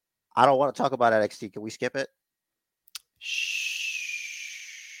 I don't want to talk about NXT. Can we skip it?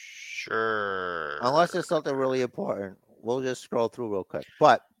 Sure. Unless it's something really important. We'll just scroll through real quick.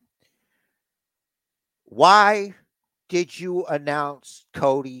 But why did you announce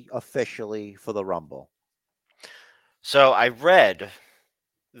Cody officially for the Rumble? So I read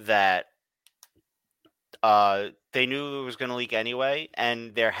that they knew it was going to leak anyway,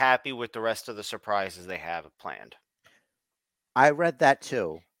 and they're happy with the rest of the surprises they have planned. I read that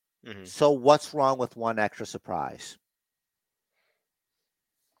too. So what's wrong with one extra surprise?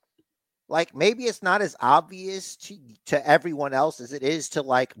 Like, maybe it's not as obvious to everyone else as it is to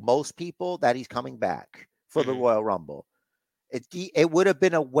like most people that he's coming back for the Royal Rumble. It would have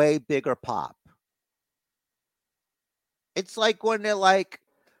been a way bigger pop. It's like when they're like,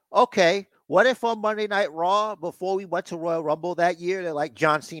 okay, what if on Monday Night Raw, before we went to Royal Rumble that year, they're like,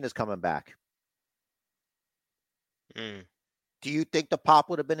 John Cena's coming back. Do you think the pop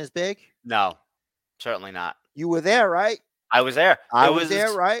would have been as big? No, certainly not. You were there, right? I was there. I was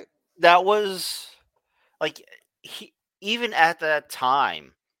there, right? That was like even at that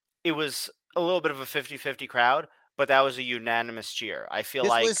time, it was a little bit of a 50-50 crowd, but that was a unanimous cheer. I feel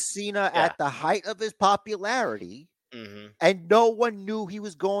this like was Cena at the height of his popularity, and no one knew he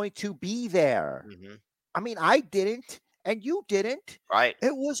was going to be there. I mean, I didn't, and you didn't. Right.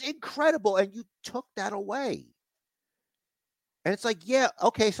 It was incredible, and you took that away. And it's like, yeah,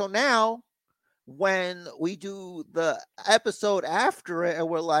 okay, so now when we do the episode after it and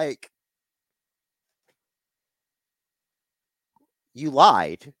we're like, you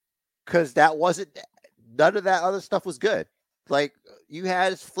lied, because none of that other stuff was good. Like, you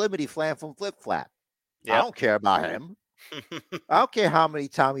had Flimmity Flam from Flip Flap. I don't care about him. I don't care how many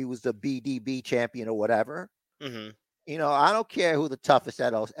times he was the BDB champion or whatever. Mm-hmm. You know, I don't care who the toughest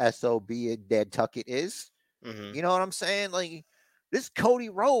SOB in Nantucket is. Mm-hmm. You know what I'm saying? Like, this Cody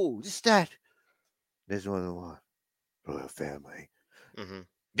Rhodes, this that. This one for the family. Mm-hmm.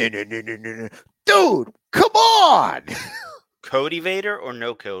 Dude, come on. Cody Vader or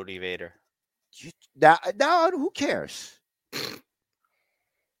no Cody Vader? Now, who cares?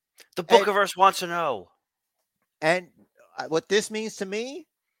 The Bookiverse wants to know. And what this means to me,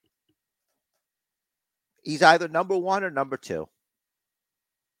 he's either number 1 or number 2.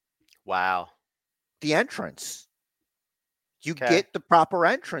 Wow. The entrance. You get the proper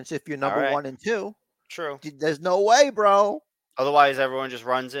entrance if you're number 1 and 2. True. There's no way, bro. Otherwise, everyone just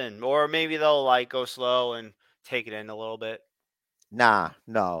runs in. Or maybe they'll like go slow and take it in a little bit. Nah,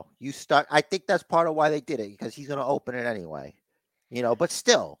 no. You start. I think that's part of why they did it, because he's going to open it anyway. You know, but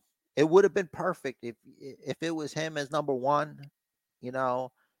still, it would have been perfect if it was him as number 1. You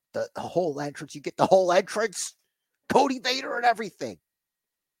know, the whole entrance. You get the whole entrance, Cody Vader and everything.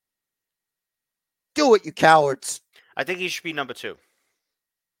 Do it, you cowards. I think he should be number 2.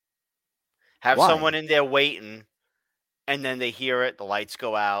 Have Why? someone in there waiting, and then they hear it, the lights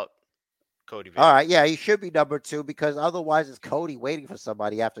go out. Cody Vader. All right, yeah, he should be number 2, because otherwise it's Cody waiting for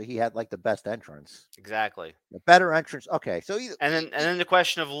somebody after he had like the best entrance. Exactly. The better entrance. Okay, so and then the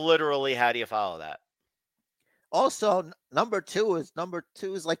question of literally how do you follow that? Also, number two is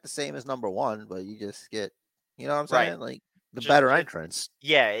like the same as number 1, but you just get, you know what I'm saying? Right. Like the Just- better it- entrance.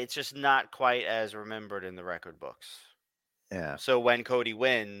 Yeah, it's just not quite as remembered in the record books. Yeah. So when Cody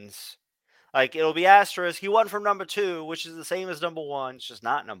wins, like it'll be asterisk, he won from number 2, which is the same as number 1. It's just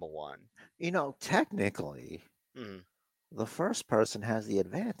not number 1. You know, technically, Mhm. the first person has the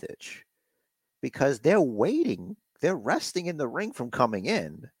advantage because they're waiting. They're resting in the ring from coming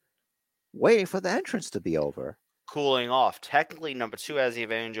in, waiting for the entrance to be over. Cooling off. Technically, number 2 has the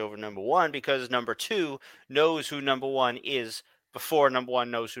advantage over number 1 because number 2 knows who number 1 is before number 1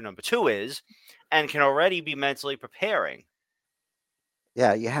 knows who number 2 is and can already be mentally preparing.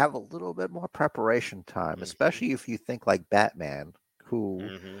 Yeah, you have a little bit more preparation time, Mhm. especially if you think like Batman, who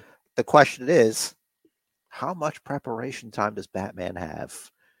Mm-hmm. the question is, how much preparation time does Batman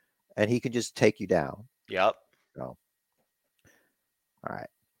have? And he can just take you down. Yep. So, all right.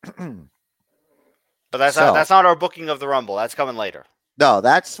 But that's not our booking of the Rumble. That's coming later. No,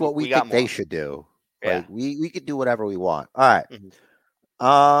 that's what we got think they more. should do. Yeah. Like we could do whatever we want. All right.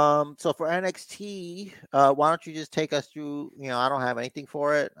 Mhm. So for NXT, why don't you just take us through? You know, I don't have anything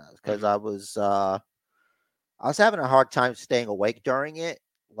for it because I was having a hard time staying awake during it.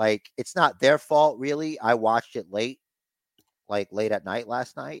 Like, it's not their fault, really. I watched it late at night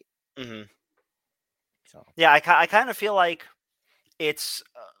last night. Mm-hmm. So yeah, I kind of feel like it's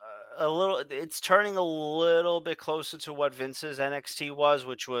it's turning a little bit closer to what Vince's NXT was,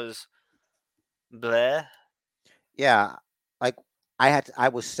 which was bleh. Yeah, like I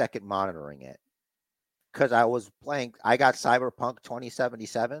was second monitoring it because I was playing. I got Cyberpunk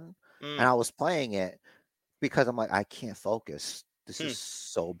 2077, and I was playing it because I'm like, I can't focus. This is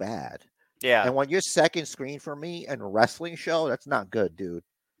so bad. Yeah. And when you're second screen for me in a wrestling show, that's not good, dude.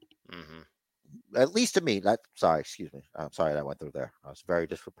 Mm-hmm. At least to me. Excuse me. I'm sorry that I went through there. I was very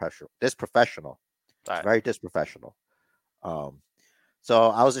disprofessional. Right. Very disprofessional. So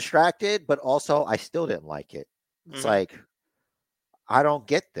I was distracted, but also I still didn't like it. It's like, I don't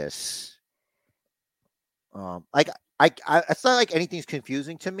get this. Like I it's not like anything's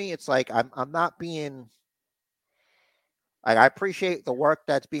confusing to me. It's like I'm not being. Like, I appreciate the work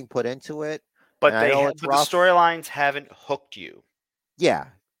that's being put into it, but the storylines haven't hooked you. Yeah,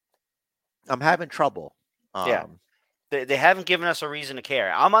 I'm having trouble. Yeah, they haven't given us a reason to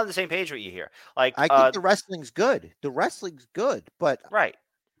care. I'm on the same page with you here. Like, I think the wrestling's good. The wrestling's good, but right.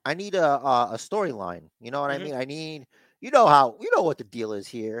 I need a storyline. You know what I mean? I need. You know what the deal is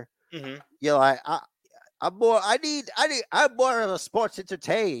here. Mm-hmm. You know, I'm more. I'm more of a sports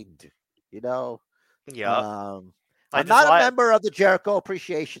entertained. You know. Yeah. I'm not a member of the Jericho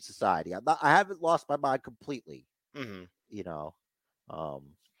Appreciation Society. I haven't lost my mind completely. Mm-hmm. You know,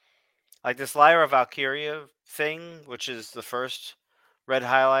 like this Lyra Valkyria thing, which is the first red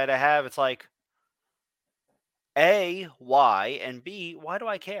highlight I have. It's like, A, why, and B, why do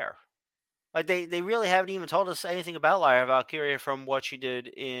I care? Like they really haven't even told us anything about Lyra Valkyria from what she did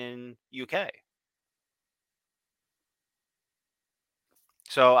in UK.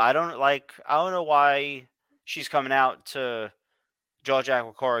 So I don't know why she's coming out to jaw jack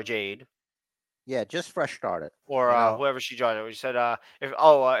with Cora Jade. Yeah, just fresh started. Or whoever she joined. She said,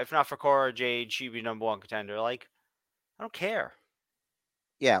 if not for Cora Jade, she'd be number 1 contender. Like, I don't care.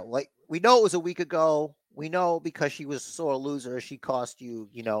 Yeah, like we know it was a week ago. We know because she was a sore loser, she cost you,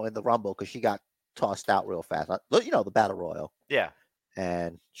 in the Rumble because she got tossed out real fast. The Battle Royal. Yeah.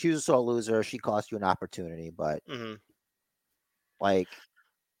 And she was a sore loser. She cost you an opportunity, but Mm-hmm. like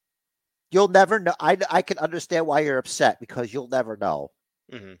you'll never know. I can understand why you're upset because you'll never know.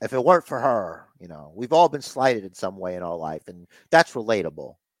 Mm-hmm. If it weren't for her, we've all been slighted in some way in our life, and that's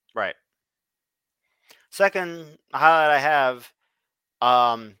relatable. Right. Second highlight I have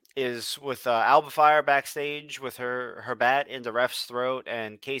is with Alba Fire backstage with her bat in the ref's throat,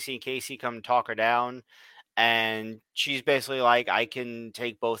 and Casey come talk her down, and she's basically like, I can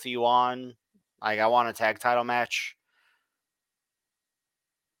take both of you on. Like, I want a tag title match.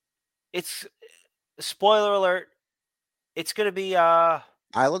 It's spoiler alert. It's gonna be Isla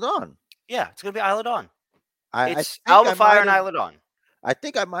Dawn. yeah, it's gonna be Isla Dawn. I It's think Alba I Fire might and have- Isla Dawn. I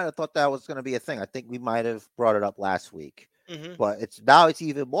think I might have thought that was going to be a thing. I think we might have brought it up last week, Mm-hmm. but it's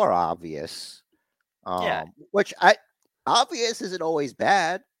even more obvious. Yeah. Which obvious isn't always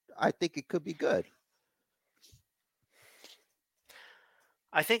bad. I think it could be good.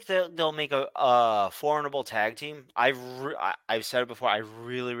 I think they'll make a formidable tag team. I've said it before. I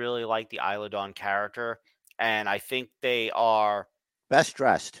really, really like the Isla Dawn character, and I think they are Best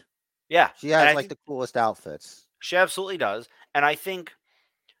dressed. Yeah, She and has I like think the coolest outfits. she absolutely does, and I think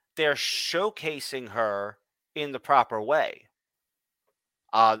they're showcasing her in the proper way.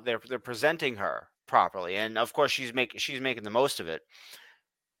 They're presenting her properly, and of course she's making the most of it.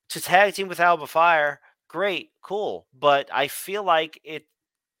 To tag team with Alba Fire, great, cool, but I feel like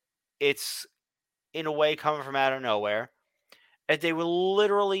it's in a way coming from out of nowhere. And they were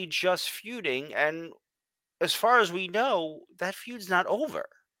literally just feuding, and as far as we know, that feud's not over.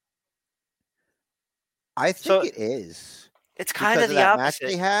 I think it is. It's kind of Because the that match opposite,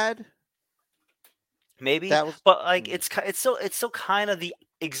 they had. maybe. That was But like, it's still kind of the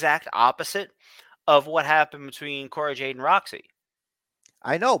exact opposite of what happened between Cora Jade and Roxy.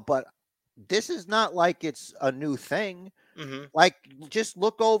 I know, but this is not like it's a new thing. Mm-hmm. Like, just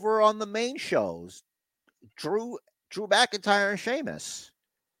look over on the main shows. Drew McIntyre and Sheamus.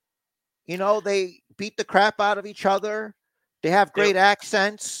 They beat the crap out of each other. They have great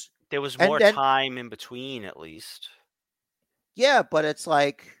accents. There was And more then- time in between, at least. Yeah, but it's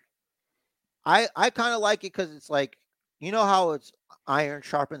like I kind of like it because it's like, how it's iron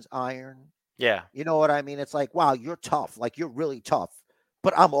sharpens iron. Yeah. You know what I mean? It's like, wow, you're tough. Like, you're really tough.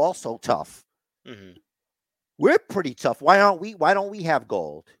 But I'm also tough. Mm-hmm. We're pretty tough. Why don't we have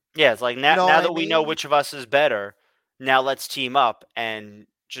gold? Yeah, it's like now know what I that we know mean? which of us is better, now let's team up and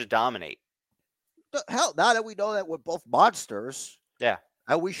just dominate. Hell, now that we know that we're both monsters, Yeah.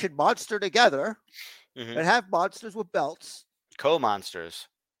 and we should monster together Mm-hmm. and have monsters with belts. Co-monsters.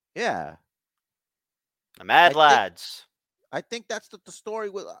 Yeah. The Mad I think- Lads. I think that's the story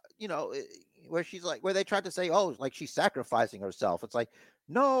with, where she's like, where they tried to say, oh, like she's sacrificing herself. It's like,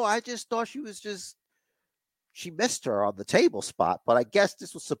 no, I just thought she missed her on the table spot, but I guess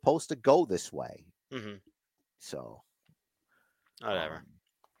this was supposed to go this way. Mm-hmm. So, Whatever.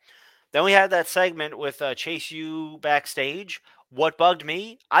 Then we had that segment with Chase U backstage. What bugged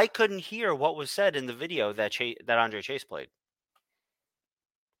me, I couldn't hear what was said in the video that Andre Chase played.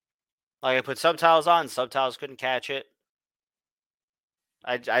 Like, I put subtitles on, subtitles couldn't catch it.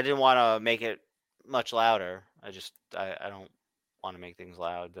 I didn't want to make it much louder. I don't want to make things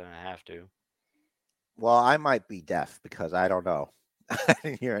loud than I have to. well, I might be deaf because I don't know. I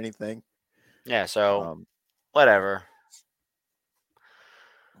didn't hear anything. Yeah, so Um, whatever.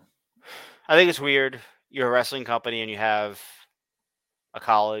 I think it's weird. You're a wrestling company and you have a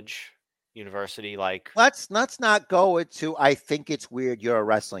college, university, like let's not go into I think it's weird you're a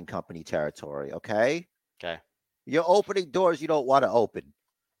wrestling company territory, okay? okay. You're opening doors you don't want to open.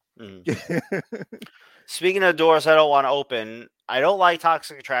 Mhm. Speaking of doors I don't want to open, I don't like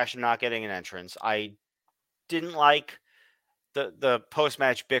Toxic Attraction not getting an entrance. I didn't like the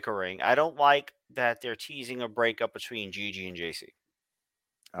post-match bickering. I don't like that they're teasing a breakup between Gigi and JC.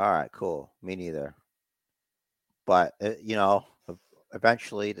 All right, cool. Me neither. But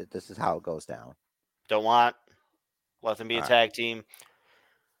eventually this is how it goes down. Don't let them be a All right. tag team.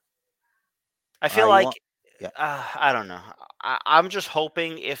 I feel you like want- yeah. I don't know. I'm just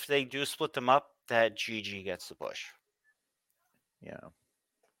hoping if they do split them up that Gigi gets the push. Yeah.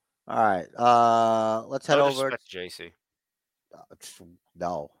 All right. Let's head No over. disrespect to JC.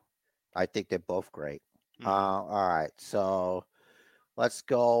 No, I think they're both great. Mhm. All right. So let's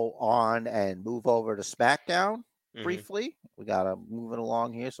go on and move over to SmackDown Mhm. briefly. We gotta move it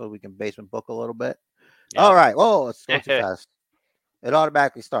along here so we can basement book a little bit. Yeah. All right. Whoa, let's go too fast. It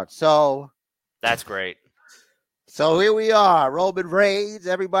automatically starts. So That's great. So here we are. Roman Reigns.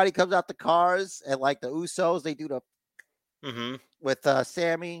 Everybody comes out the cars, and like the Usos, they do the with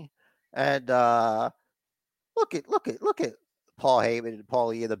Sammy, and look at Paul Heyman and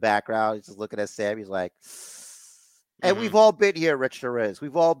Paulie in the background. He's just looking at Sammy. He's like, and we've all been here, Rich Torres.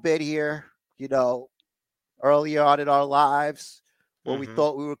 We've all been here, early on in our lives where we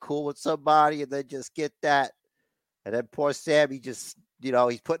thought we were cool with somebody, and then just get that, and then poor Sammy just,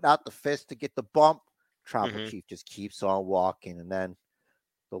 he's putting out the fist to get the bump. Tribal Chief just keeps on walking, and then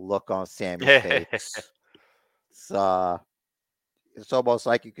the look on Sammy's face. It's almost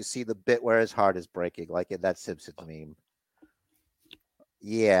like you can see the bit where his heart is breaking, like in that Simpsons meme.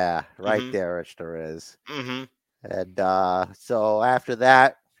 Yeah, right there, Rich, there is. And so after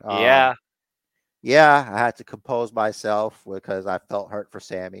that, I had to compose myself because I felt hurt for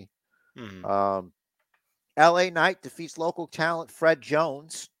Sammy. LA Knight defeats local talent Fred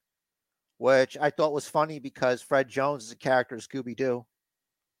Jones, which I thought was funny because Fred Jones is a character of Scooby-Doo.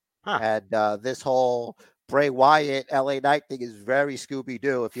 And this whole Bray Wyatt LA Knight thing is very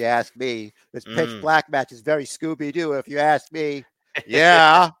Scooby-Doo, if you ask me. This pitch black match is very Scooby-Doo, if you ask me.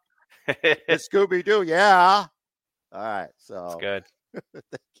 Yeah. It's Scooby-Doo, yeah. All right. So that's good.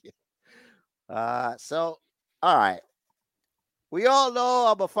 Thank you. So all right. We all know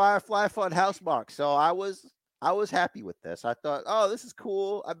I'm a Firefly Funhouse mark, so I was happy with this. I thought, oh, this is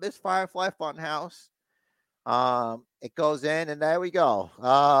cool. I miss Firefly Funhouse. It goes in, and there we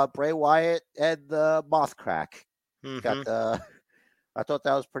go. Bray Wyatt and the Moth Crack. Got the. I thought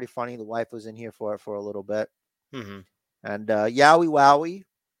that was pretty funny. The wife was in here for it for a little bit. And Yowie Wowie.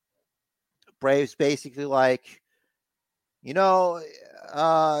 Bray's basically like, you done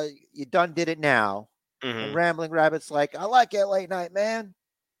did it now. And Rambling Rabbit's like, I like LA Knight, man.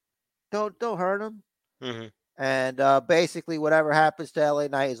 Don't hurt him. And basically, whatever happens to LA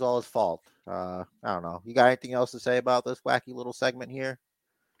Knight is all his fault. I don't know. You got anything else to say about this wacky little segment here?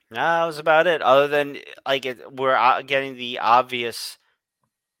 No, that was about it. Other than we're getting the obvious,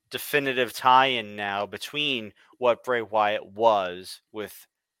 definitive tie-in now between what Bray Wyatt was with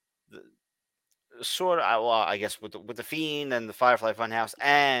the sort of, I guess with the Fiend and the Firefly Funhouse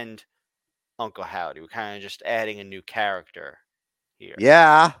and Uncle Howdy. We're kind of just adding a new character here.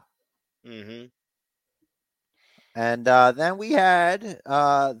 Yeah. And then we had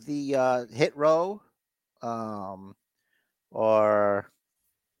the Hit Row, or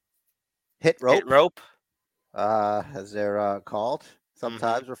Hit Rope. Hit Rope. As they're called,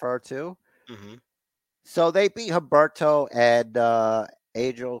 sometimes referred to. So they beat Humberto and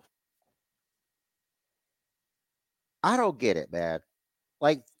Angel. I don't get it, man.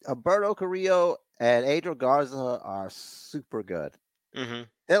 Like, Humberto Carrillo and Angel Garza are super good.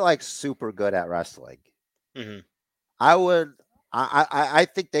 They're like super good at wrestling. I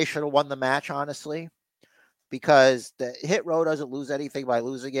think they should have won the match, honestly, because the Hit Row doesn't lose anything by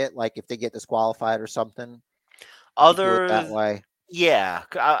losing it. Like if they get disqualified or something, other that way, yeah,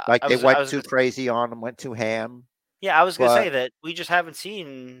 they went too crazy on them, went too ham. Yeah, I was gonna say that we just haven't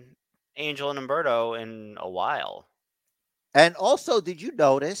seen Angel and Humberto in a while. And also, did you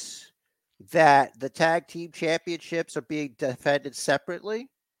notice that the tag team championships are being defended separately?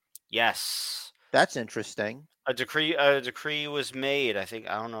 Yes, that's interesting. A decree was made. I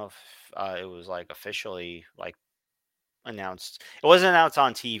don't know if it was officially announced. It wasn't announced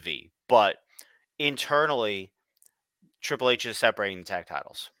on TV, but internally, Triple H is separating the tag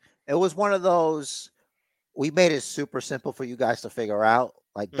titles. It was one of those. We made it super simple for you guys to figure out.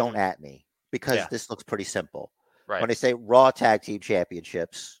 Like, don't at me because this looks pretty simple. Right. When they say Raw Tag Team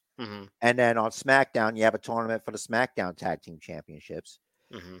Championships, and then on SmackDown you have a tournament for the SmackDown Tag Team Championships,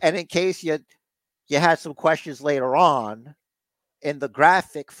 and in case you had some questions later on, in the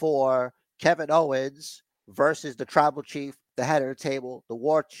graphic for Kevin Owens versus the Tribal Chief, the head of the table, the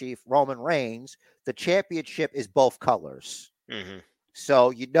War Chief, Roman Reigns, the championship is both colors.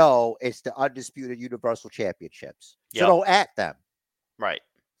 So it's the Undisputed Universal Championships. So don't at them. Right.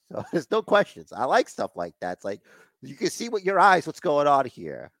 So there's no questions. I like stuff like that. It's like you can see with your eyes what's going on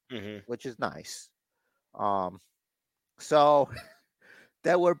here, which is nice. So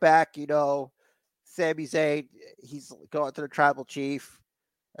then we're back, Sami Zayn, he's going to the Tribal Chief.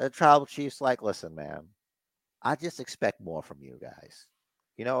 And the Tribal Chief's like, listen, man, I just expect more from you guys.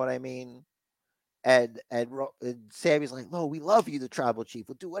 You know what I mean? And Sammy's like, no, we love you, the Tribal Chief.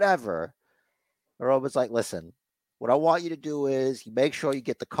 We'll do whatever. And Roman's like, listen, what I want you to do is you make sure you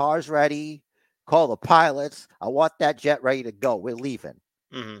get the cars ready, call the pilots. I want that jet ready to go. We're leaving.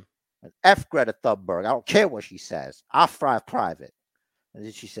 And F Greta Thunberg. I don't care what she says. I'll fly private. And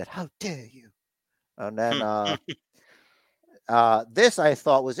then she said, how dare you? And then this I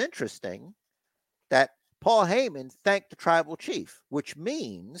thought was interesting, that Paul Heyman thanked the tribal chief, which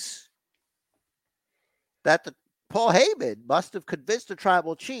means that Paul Heyman must have convinced the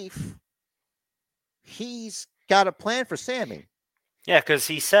tribal chief he's got a plan for Sammy. Yeah, because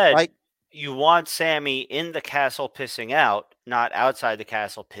he said, Like, you want Sammy in the castle pissing out, not outside the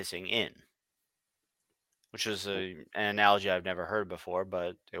castle pissing in. Which is an analogy I've never heard before,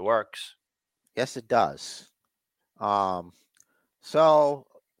 but it works. yes, it does. So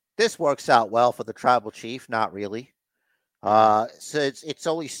this works out well for the tribal chief, not really. So it's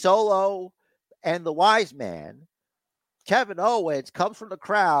only Solo and the wise man. Kevin Owens comes from the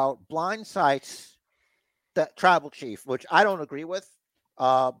crowd, blindsides the tribal chief, which I don't agree with.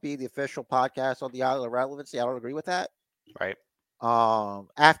 Be the official podcast on the Island of Relevancy. I don't agree with that. Right.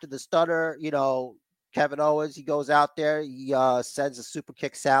 After the stutter, Kevin Owens, he goes out there, he sends a super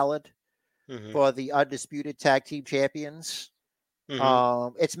kick salad for the undisputed tag team champions.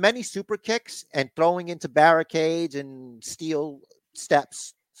 It's many super kicks and throwing into barricades and steel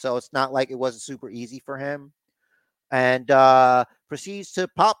steps. So it's not like it wasn't super easy for him. And proceeds to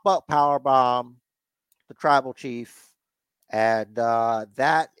pop up powerbomb the tribal chief. And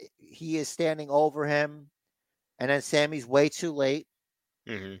that he is standing over him. And then Sammy's way too late.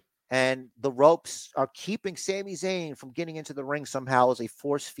 And the ropes are keeping Sami Zayn from getting into the ring somehow as a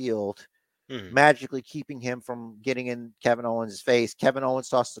force field. Magically keeping him from getting in Kevin Owens' face. Kevin Owens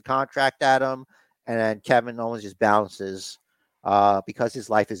tosses the contract at him, and then Kevin Owens just bounces because his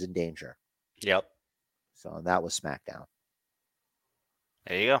life is in danger. Yep. So that was SmackDown.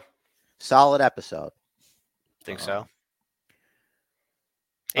 There you go. Solid episode. Think so.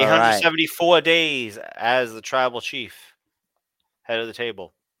 874 days as the tribal chief, head of the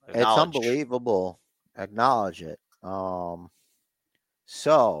table. It's unbelievable. Acknowledge it.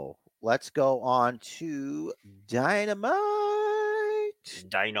 So let's go on to Dynamite.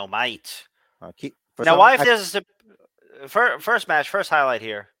 Now, why if there's a first match, first highlight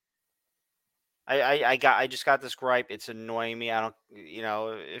here? I just got this gripe. It's annoying me. I don't,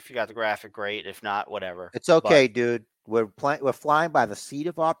 if you got the graphic, great. If not, whatever. It's okay, dude. We're flying by the seat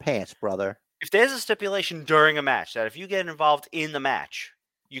of our pants, brother. If there's a stipulation during a match that if you get involved in the match,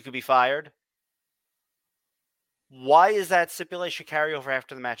 you could be fired. Why is that stipulation carry over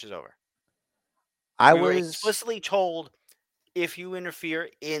after the match is over? We were explicitly told if you interfere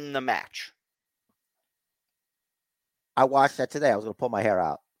in the match. I watched that today. I was going to pull my hair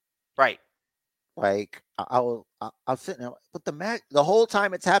out. Right. Like I was sitting there, but the match, the whole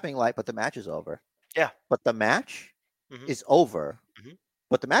time it's happening, but the match is over. Yeah. But the match is over.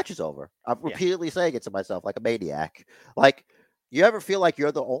 But the match is over. I'm repeatedly saying it to myself like a maniac. Like, you ever feel like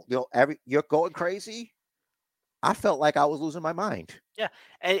you're you're going crazy? I felt like I was losing my mind. Yeah,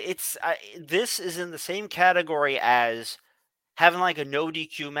 and it's this is in the same category as having like a no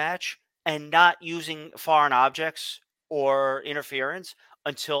DQ match and not using foreign objects or interference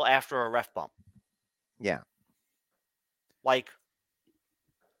until after a ref bump. Yeah. Like,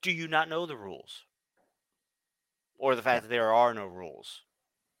 do you not know the rules? Or the fact that there are no rules?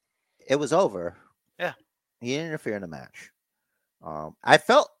 It was over. Yeah. He didn't interfere in the match. I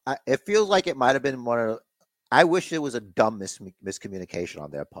felt it feels like it might have been one of. I wish it was a dumb miscommunication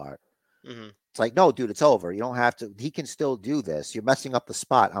on their part. It's like, no, dude, it's over. You don't have to. He can still do this. You're messing up the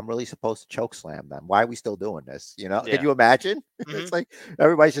spot. I'm really supposed to choke slam them. Why are we still doing this? Can you imagine? It's like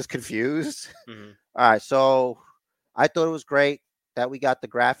everybody's just confused. All right, so I thought it was great that we got the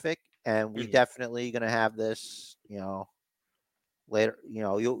graphic, and we definitely gonna have this. Later,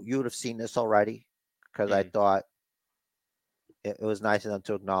 you would have seen this already because I thought it was nice of them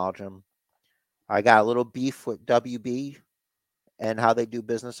to acknowledge him. I got a little beef with WB and how they do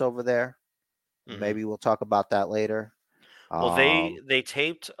business over there. Maybe we'll talk about that later. Well, they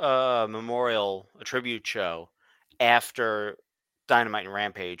taped a tribute show after Dynamite and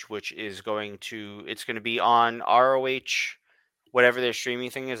Rampage, which is going to be on ROH, whatever their streaming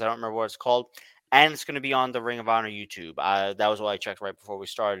thing is. I don't remember what it's called. And it's going to be on the Ring of Honor YouTube. That was what I checked right before we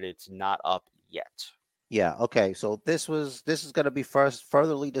started. It's not up yet. Yeah. Okay. So this is going to be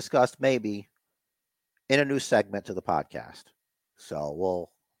furtherly discussed maybe in a new segment to the podcast. So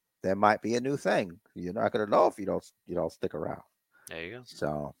there might be a new thing. You're not going to know if you don't stick around. There you go.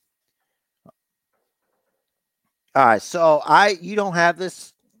 So, all right. So you don't have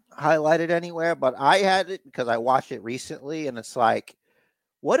this highlighted anywhere, but I had it because I watched it recently, and it's like,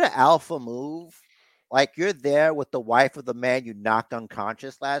 what an alpha move. Like, you're there with the wife of the man you knocked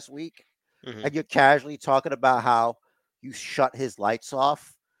unconscious last week, and you're casually talking about how you shut his lights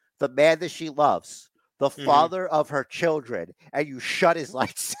off. The man that she loves, the father of her children, and you shut his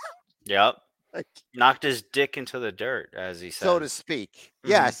lights out. Yep. Like, knocked his dick into the dirt, as he said. So to speak.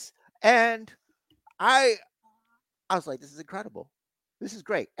 Yes. And I was like, this is incredible. This is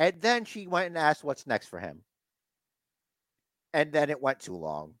great. And then she went and asked what's next for him. And then it went too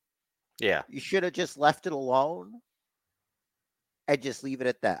long. Yeah. You should have just left it alone and just leave it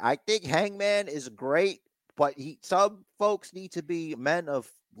at that. I think Hangman is great, but some folks need to be men of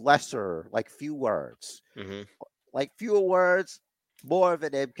lesser, like few words. Mm-hmm. Like fewer words, more of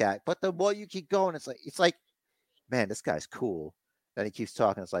an impact. But the more you keep going, it's like, man, this guy's cool. Then he keeps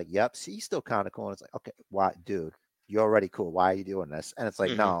talking. It's like, yep, see, he's still kind of cool. And it's like, okay, why, dude, you're already cool. Why are you doing this? And it's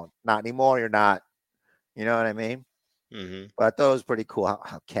like, no, not anymore. You're not. You know what I mean? Mm-hmm. But I thought it was pretty cool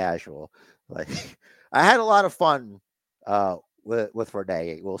how casual. Like, I had a lot of fun with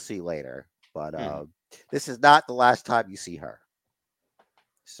Renee. We'll see later. But this is not the last time you see her.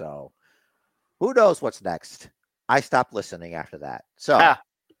 So who knows what's next? I stopped listening after that. So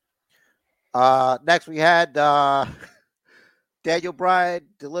next we had Daniel Bryan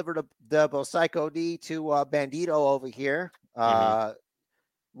delivered the Psycho knee to Bandito over here.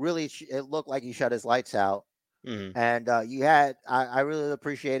 Really, it looked like he shut his lights out. Mm-hmm. And you had, I really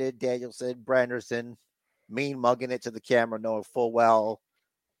appreciated Danielson, Branderson, mean mugging it to the camera, knowing full well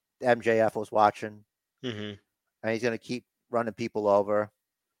MJF was watching. Mm-hmm. And he's going to keep running people over.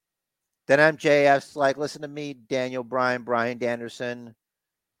 Then MJF's like, listen to me, Daniel Bryan, Brian Danderson.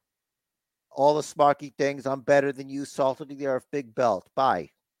 All the smarky things. I'm better than you. Salt of the earth, big belt.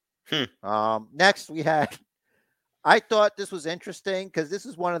 Bye. Next, we had, I thought this was interesting because this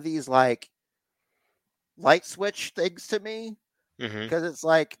is one of these like light switch things to me. Because it's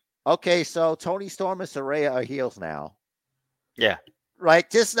like, okay, so Tony Storm and Saraya are heels now. Yeah. Right?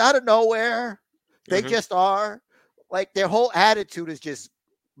 Just out of nowhere. They just are. Like their whole attitude is just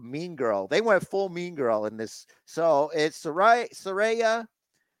mean girl. They went full mean girl in this. So it's Saraya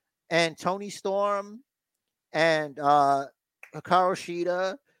and Tony Storm and Hikaru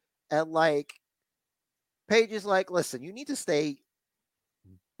Shida, and like Paige is like, listen, you need to stay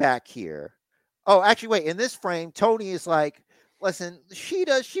back here. Oh, actually, wait, in this frame, Tony is like, listen,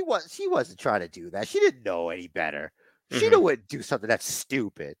 Shida, she wasn't trying to do that. She didn't know any better. Shida wouldn't do something that's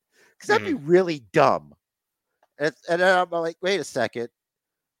stupid. Because that'd be really dumb. And then I'm like, wait a second.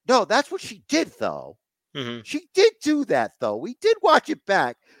 No, that's what she did, though. She did do that, though. We did watch it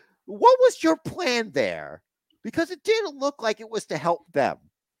back. What was your plan there? Because it didn't look like it was to help them.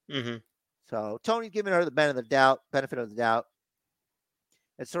 So Tony's giving her the benefit of the doubt.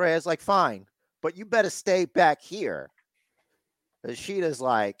 And Saraya's like, fine, but you better stay back here. And Sheeta's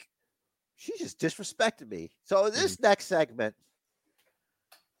like, she just disrespected me. So in this next segment,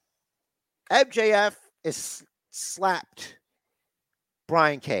 MJF is slapped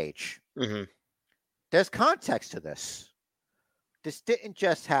Brian Cage. There's context to this. This didn't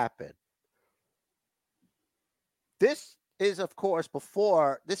just happen. This is, of course,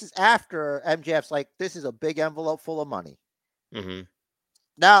 this is after MJF's like, this is a big envelope full of money.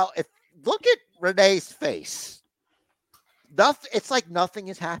 Now, look at Renee's face. It's like nothing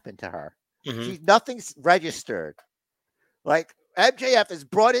has happened to her. Nothing's registered. Like MJF has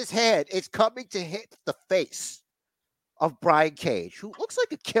brought his hand. It's coming to hit the face of Brian Cage, who looks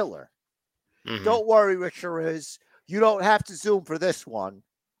like a killer. Don't worry, Richard. You don't have to zoom for this one.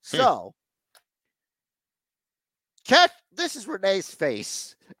 So, this is Renee's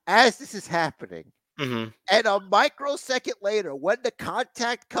face as this is happening. And a microsecond later, when the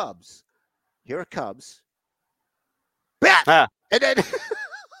contact comes, here it comes. Bam! And then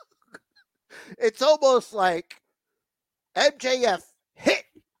it's almost like MJF hit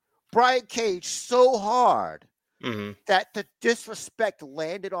Brian Cage so hard that the disrespect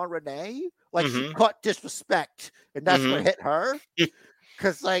landed on Renee. Like she caught disrespect, and that's what hit her.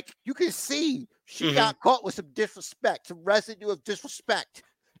 Because, like, you can see she got caught with some disrespect, some residue of disrespect.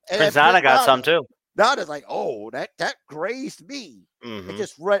 And Prince Nana got some too. Nana's like, oh, that grazed me. It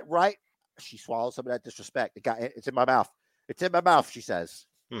just right. She swallowed some of that disrespect. It's in my mouth. It's in my mouth, she says.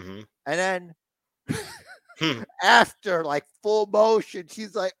 And then after, like, full motion,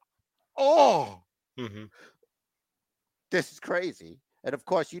 she's like, oh, this is crazy. And, of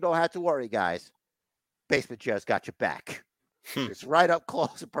course, you don't have to worry, guys. Basement Joe's got your back. It's right up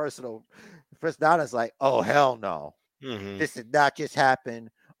close and personal. Chris Nana's like, oh, hell no. This did not just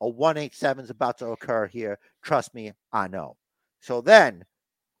happen. A 187 is about to occur here. Trust me, I know. So then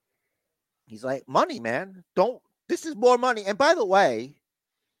he's like, money, man. This is more money. And by the way,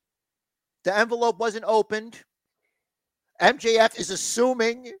 the envelope wasn't opened. MJF is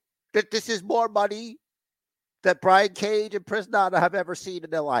assuming that this is more money that Brian Cage and Prince Nana have ever seen in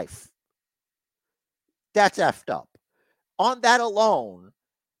their life. That's effed up. On that alone,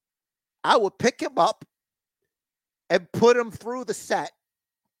 I would pick him up and put him through the set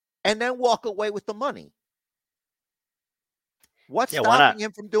and then walk away with the money. What's Yeah, why stopping not?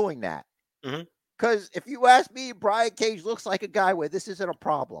 him from doing that? Mhm. Because if you ask me, Brian Cage looks like a guy where this isn't a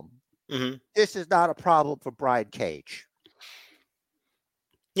problem. Mm-hmm. This is not a problem for Brian Cage.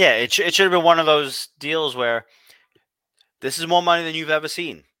 Yeah, it should have been one of those deals where this is more money than you've ever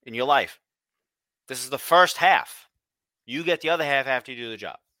seen in your life. This is the first half. You get the other half after you do the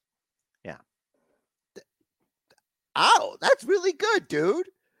job. Yeah. Oh, that's really good, dude.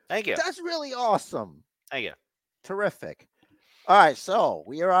 Thank you. That's really awesome. Thank you. Terrific. All right, so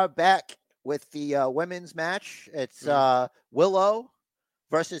we are back with the women's match. It's Willow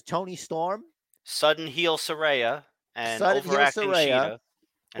versus Toni Storm. Sudden heel Saraya and Sudden heel overacting Saraya, Sheeta.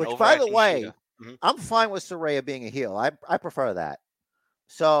 which, by the overacting way, Sheeta. Mhm. I'm fine with Saraya being a heel. I prefer that.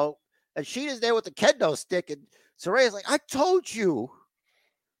 So, and Sheeta's there with the kendo stick, and Saraya's like, I told you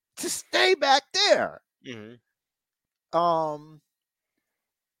to stay back there. Mhm.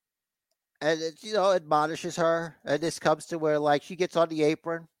 And it, admonishes her, and this comes to where, like, she gets on the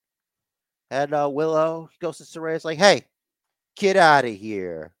apron, and Willow goes to Saraya's like, hey, get out of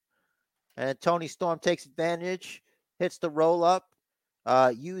here. And Toni Storm takes advantage, hits the roll up,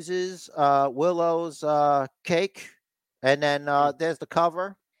 uses Willow's cake, and then there's the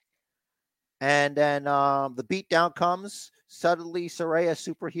cover. And then the beatdown comes. Suddenly, Saraya,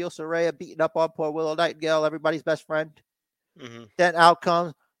 super heel Saraya, beating up on poor Willow Nightingale, everybody's best friend. Mm-hmm. Then out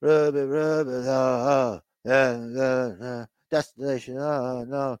comes Destination.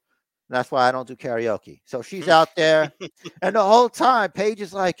 No. That's why I don't do karaoke. So she's out there, and the whole time, Paige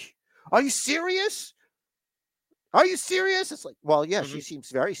is like, are you serious? Are you serious? It's like, well, yeah, she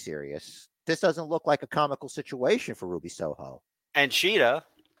seems very serious. This doesn't look like a comical situation for Ruby Soho. And Sheeta.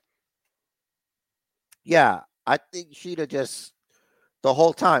 Yeah, I think Sheeta just, the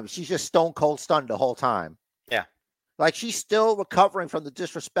whole time, she's just stone cold stunned the whole time. Yeah. Like, she's still recovering from the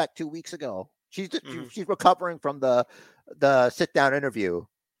disrespect 2 weeks ago. She's recovering from the sit-down interview.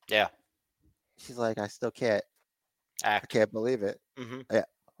 Yeah. She's like, I still can't. Act. I can't believe it. Mm-hmm.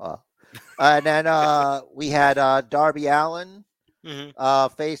 Yeah. And then we had Darby Allin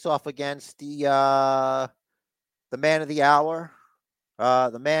face off against the man of the hour.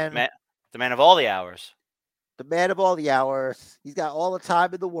 The man of all the hours. The man of all the hours. He's got all the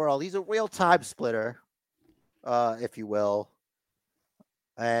time in the world. He's a real time splitter, if you will.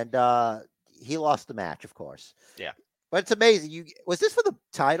 And he lost the match, of course. Yeah. But it's amazing. Was this for the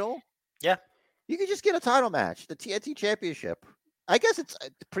title? Yeah. You could just get a title match, the TNT Championship. I guess the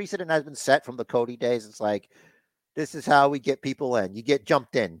precedent has been set from the Cody days. It's like, this is how we get people in. You get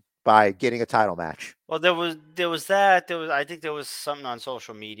jumped in by getting a title match. Well, there was that. I think there was something on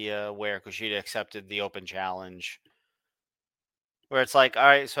social media where Kushida accepted the open challenge, where it's like, all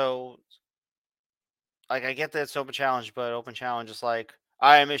right, so like I get that it's open challenge, but open challenge is like,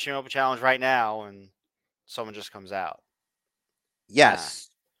 I am issuing open challenge right now, and someone just comes out. Yes.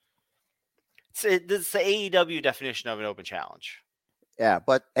 It's the AEW definition of an open challenge. Yeah,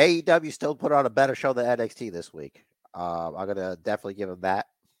 but AEW still put on a better show than NXT this week. I'm gonna definitely give them that.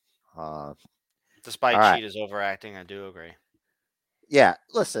 Despite Cheetah's overacting, I do agree. Yeah,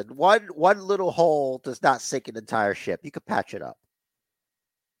 listen, one little hole does not sink an entire ship. You could patch it up.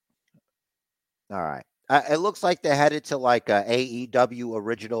 All right. It looks like they're headed to like AEW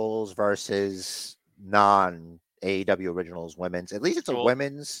Originals versus non-AEW Originals women's. At least it's a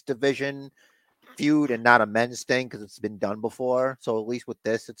women's division feud and not a men's thing because it's been done before. So at least with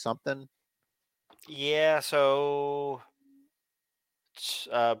this, it's something. Yeah, so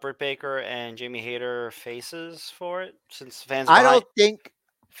Britt Baker and Jamie Hayter faces for it since fans are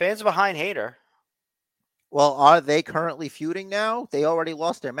behind Hayter. Well, are they currently feuding now? They already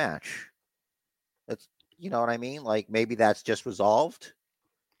lost their match. That's, you know what I mean? Like, maybe that's just resolved.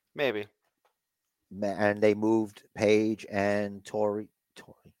 Maybe. And they moved Paige and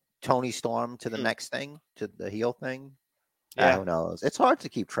Toni Storm to the next thing, to the heel thing. Yeah. Who knows? It's hard to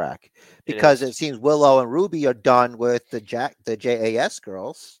keep track because it seems Willow and Ruby are done with the JAS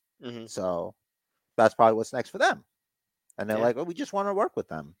girls. Mm-hmm. So that's probably what's next for them. And they're like, well, we just want to work with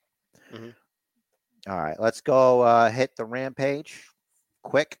them. Mm-hmm. All right, let's go hit the Rampage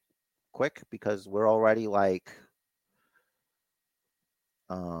quick, because we're already like,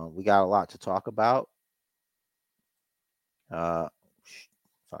 we got a lot to talk about. Sorry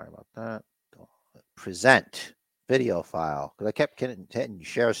about that. Present video file, because I kept hitting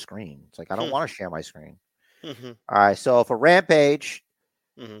share screen. It's like, I don't want to share my screen. Mm-hmm. All right, so for Rampage,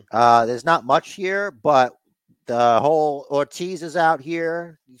 there's not much here, but the whole Ortiz is out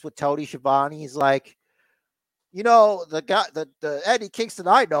here. He's with Tony Schiavone. He's like, you know, the guy, the Eddie Kingston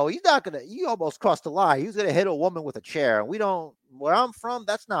I know, he's not gonna. He almost crossed the line. He was gonna hit a woman with a chair. And we don't. Where I'm from,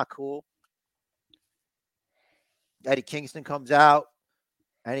 that's not cool. Eddie Kingston comes out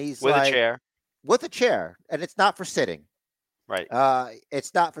and he's With a like chair. with a chair, and it's not for sitting. Right.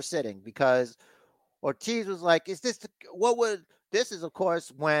 It's not for sitting because Ortiz was like, "Is this what would this is of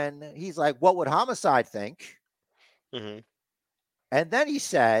course when he's like, what would Homicide think?" Mm-hmm. And then he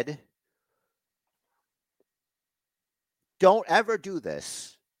said, "Don't ever do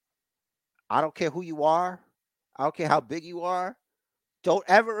this. I don't care who you are. I don't care how big you are. Don't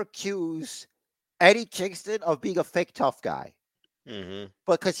ever accuse Eddie Kingston of being a fake tough guy Mm-hmm.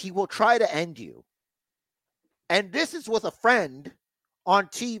 because he will try to end you." And this is with a friend on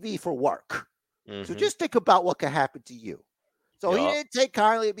TV for work. Mm-hmm. So just think about what could happen to you. So he Yup. didn't take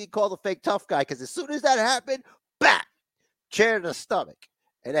kindly to being called a fake tough guy because as soon as that happened, back, chair to the stomach.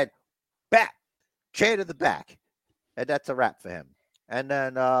 And then back, chair to the back. And that's a wrap for him. And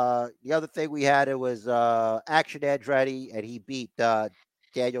then the other thing we had, it was Action Andretti, and he beat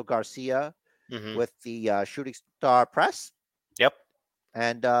Daniel Garcia Mm-hmm. with the Shooting Star Press. Yep.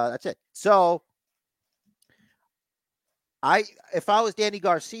 And that's it. So if I was Danny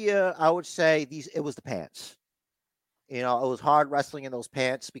Garcia, I would say it was the pants. You know, it was hard wrestling in those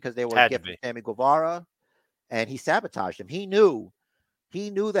pants because they were a Had to gift from be. Sammy Guevara, and he sabotaged him. He knew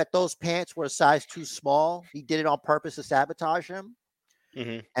that those pants were a size too small. He did it on purpose to sabotage him,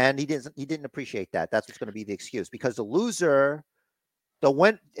 Mm-hmm. and he didn't appreciate that. That's what's going to be the excuse because the loser,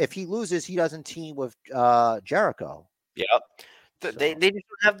 if he loses, he doesn't team with Jericho. Yep. So, They just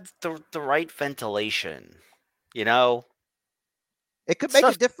don't have the right ventilation. You know? it could make a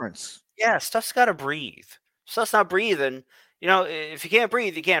Stuff, difference. yeah, stuff's got to breathe. Stuff's not breathing. You know, if you can't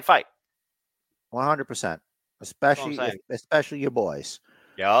breathe, you can't fight. 100%, That's what I'm especially saying. especially your boys.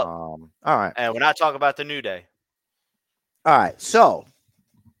 Yep. All right. And we're not talking about the New Day. All right, so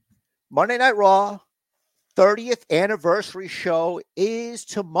Monday Night Raw 30th anniversary show is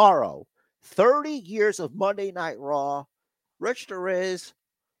tomorrow. 30 years of Monday Night Raw. Rich Deriz,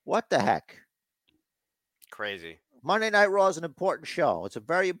 what the heck? Crazy. Monday Night Raw is an important show. It's a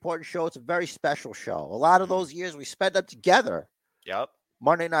very important show. It's a very special show. A lot of those years we spent them together. Yep.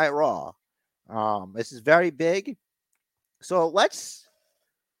 Monday Night Raw. This is very big. So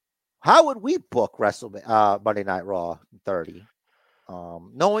how would we book Monday Night Raw 30?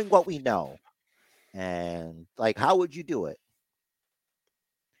 Knowing what we know. And like, how would you do it?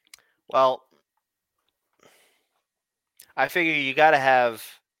 Well, I figure you got to have,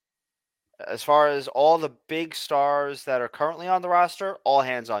 as far as all the big stars that are currently on the roster, all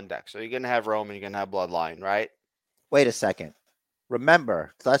hands on deck. So you're going to have Roman, you're going to have Bloodline, right? Wait a second.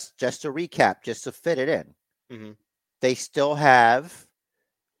 Remember, just to recap, just to fit it in, Mm-hmm. they still have,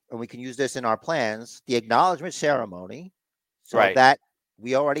 and we can use this in our plans, the acknowledgement ceremony. So Right. that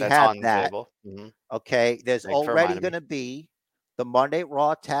we already That's have on the that. table. Mm-hmm. Okay. There's Thanks for already reminding me. going to be the Monday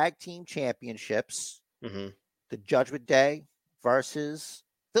Raw Tag Team Championships, Mm-hmm. the Judgment Day versus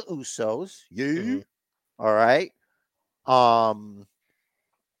the Usos. Yeah. Mm-hmm. All right. I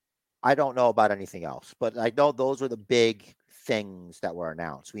don't know about anything else, but I know those were the big things that were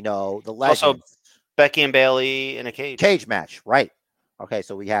announced. We know the legends. Also, Becky and Bailey in a cage match, right? Okay,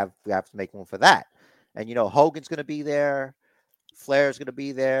 so we have to make room for that. And you know, Hogan's going to be there, Flair's going to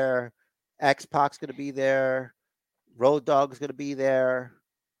be there, X-Pac's going to be there, Road Dogg's going to be there,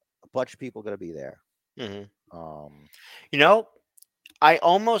 a bunch of people going to be there. Mm-hmm. You know, I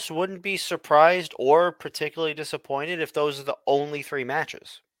almost wouldn't be surprised or particularly disappointed if those are the only 3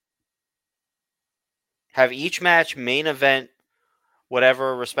 matches. Have each match main event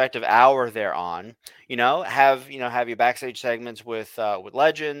whatever respective hour they're on. You know, have your backstage segments with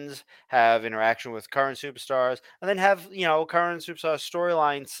legends, have interaction with current superstars, and then have current superstar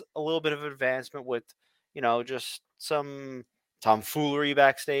storylines a little bit of advancement with just some tomfoolery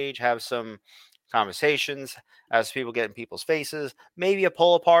backstage, have some conversations as people get in people's faces, maybe a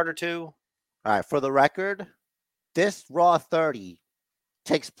pull apart or two. All right, for the record, this Raw 30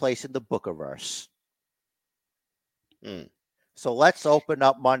 takes place in the Bookerverse. So let's open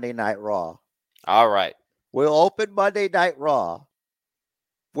up Monday Night Raw. All right. We'll open Monday Night Raw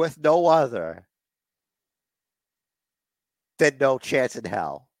with no other than No Chance in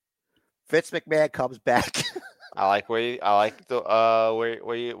Hell. Vince McMahon comes back. I like where you're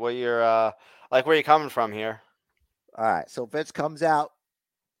coming from here. All right, so Vince comes out.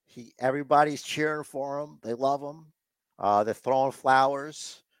 Everybody's cheering for him. They love him. They're throwing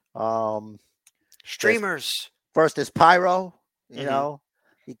flowers. Streamers. First is Pyro. You know,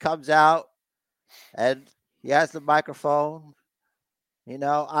 he comes out and he has the microphone You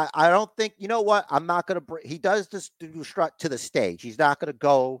know, I don't think, you know what? I'm not going to he does this to strut to the stage. He's not going to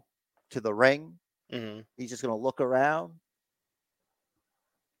go to the ring. Mm-hmm. He's just going to look around.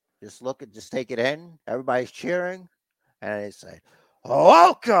 Just look and just take it in. Everybody's cheering. And they say,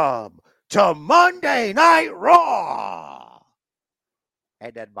 welcome to Monday Night Raw.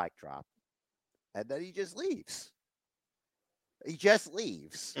 And then mic drop. And then he just leaves. He just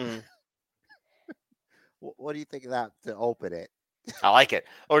leaves. Mm-hmm. What do you think of that to open it? I like it.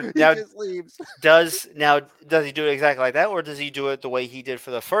 Or He now just leaves. does he do it exactly like that, or does he do it the way he did for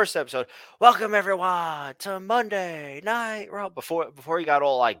the first episode? Welcome everyone to Monday Night Raw. Before he got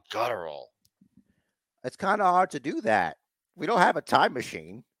all like guttural. It's kind of hard to do that. We don't have a time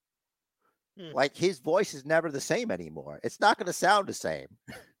machine. Like his voice is never the same anymore. It's not going to sound the same.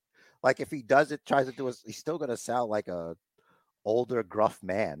 Like if he does it, tries to do it, he's still going to sound like a older, gruff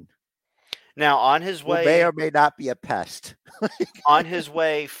man. Now on his way, who may or may not be a pest. on his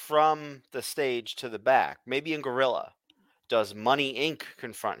way from the stage to the back, maybe in Gorilla, does Money Inc.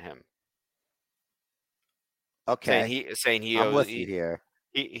 confront him? Okay, saying he I'm owes with you here.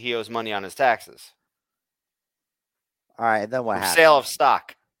 he owes money on his taxes. All right, and then what happens? Sale of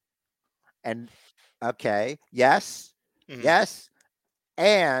stock. And okay, yes, Mhm. yes,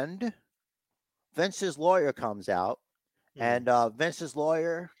 and Vince's lawyer comes out, Mhm. and Vince's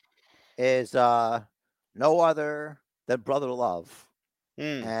lawyer is no other than Brother Love,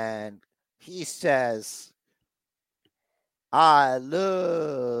 and he says, "I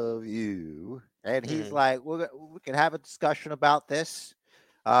love you," and he's like, "We can have a discussion about this."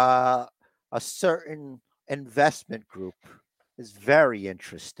 A certain investment group is very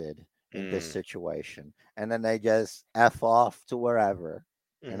interested in this situation, and then they just F off to wherever,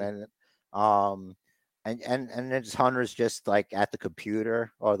 and then and then Hunter's just like at the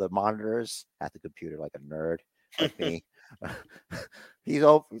computer or the monitors at the computer like a nerd like me. He's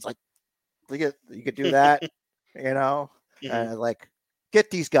like, you could do that, you know, and like get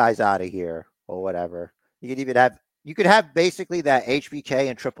these guys out of here or whatever. You could have basically that HBK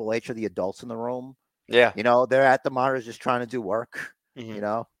and Triple H are the adults in the room. Yeah, you know, they're at the monitors just trying to do work. Mhm. You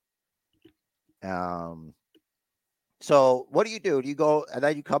know. So what do? Do you go and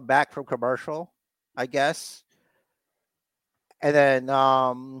then you come back from commercial, I guess, and then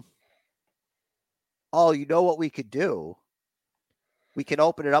oh, you know what we could do? We can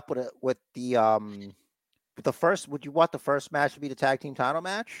open it up with the first. Would you want the first match to be the tag team title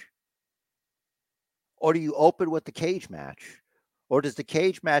match, or do you open with the cage match, or does the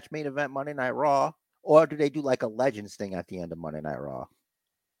cage match main event Monday Night Raw, or do they do like a Legends thing at the end of Monday Night Raw?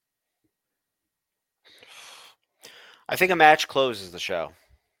 I think a match closes the show.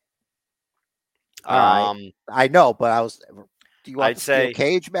 All right. I know, but do you want the steel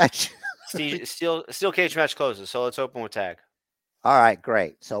cage match? Steel cage match closes, so let's open with tag. All right,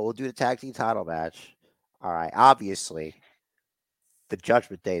 great. So we'll do the tag team title match. All right. Obviously, the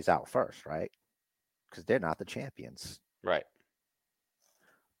Judgment Day is out first, right? Because they're not the champions. Right.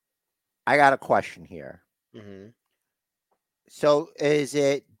 I got a question here. Mm-hmm. So is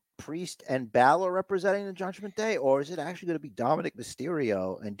it Priest and Balor representing the Judgment Day, or is it actually going to be Dominic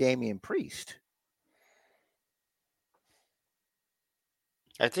Mysterio and Damian Priest?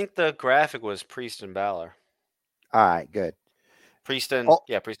 I think the graphic was Priest and Balor. All right, good. Priest and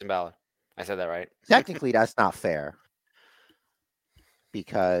Balor. I said that right. Technically, that's not fair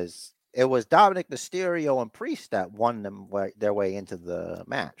because it was Dominic Mysterio and Priest that won their way into the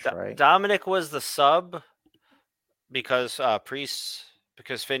match, right? Dominic was the sub because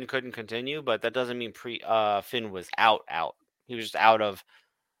Finn couldn't continue, but that doesn't mean Finn was out. He was just out of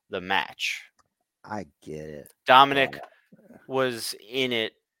the match. I get it. Dominic was in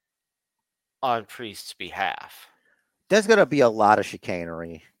it on Priest's behalf. There's going to be a lot of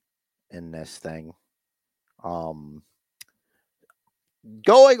chicanery in this thing. Going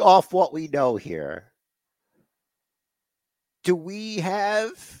off what we know here, do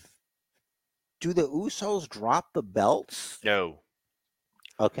the Usos drop the belts? No.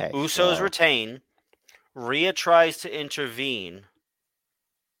 Okay. Usos retain. Rhea tries to intervene.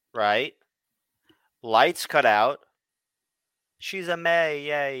 Right? Lights cut out. She's a amazing.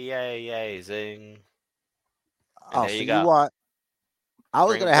 Oh, there so you go. I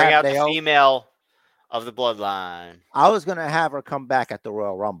was going to bring have out the female of the bloodline. I was going to have her come back at the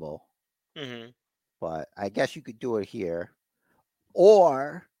Royal Rumble. Mm-hmm. But I guess you could do it here.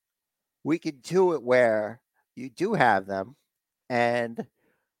 Or we could do it where you do have them, and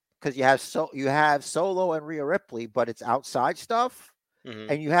because you have Solo and Rhea Ripley, but it's outside stuff.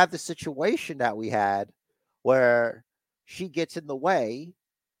 Mm-hmm. And you have the situation that we had where she gets in the way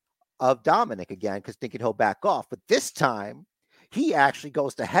of Dominic again because thinking he'll back off. But this time he actually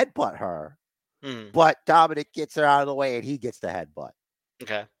goes to headbutt her, Mhm. but Dominic gets her out of the way and he gets the headbutt.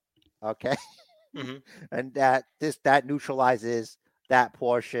 Okay. Okay. Mhm. And that neutralizes that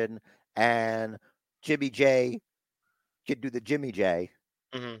portion, and Jimmy J can do the Jimmy J,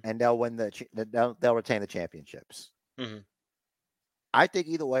 Mhm. and they'll win they'll retain the championships. Mhm. I think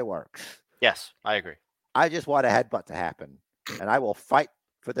either way works. Yes, I agree. I just want a headbutt to happen, and I will fight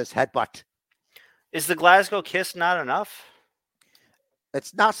for this headbutt. Is the Glasgow kiss not enough?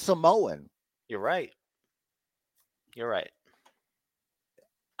 It's not Samoan. You're right. You're right.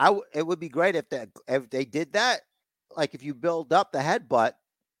 It would be great if they did that. Like if you build up the headbutt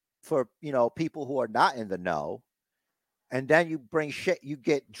for people who are not in the know, and then you you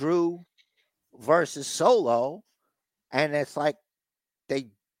get Drew versus Solo, and it's like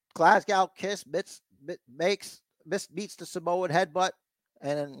they Glasgow kiss meets the Samoan headbutt,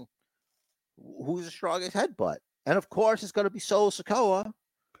 and then who's the strongest headbutt? And of course, it's going to be Solo Sikoa.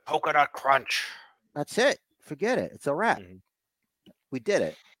 Coconut crunch. That's it. Forget it. It's a wrap. Mhm. We did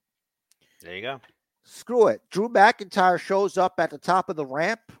it. There you go. Screw it. Drew McIntyre shows up at the top of the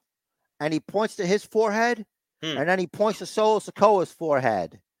ramp, and he points to his forehead, and then he points to Solo Sikoa's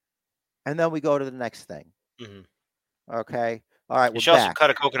forehead, and then we go to the next thing. Mhm. Okay. All right. He We're should also back. cut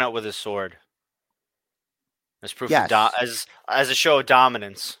a coconut with his sword. As proof Yes. of as a show of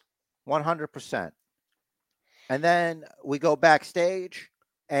dominance. 100%. And then we go backstage,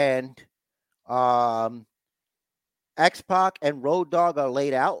 and X-Pac and Road Dogg are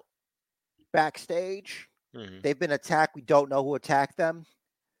laid out backstage. Mhm. They've been attacked. We don't know who attacked them.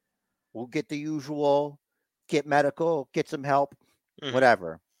 We'll get the usual, get medical, get some help, Mhm.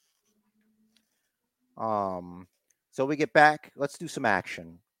 whatever. So we get back. Let's do some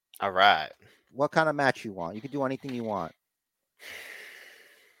action. All right. What kind of match you want? You can do anything you want.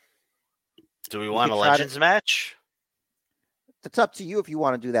 Do we want a Legends match? It's up to you if you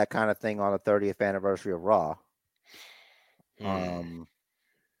want to do that kind of thing on the 30th anniversary of Raw. How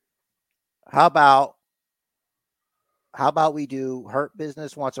about we do Hurt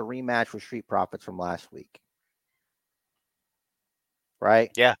Business wants a rematch with Street Profits from last week?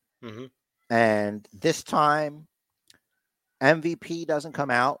 Right? Yeah. Mm-hmm. And this time, MVP doesn't come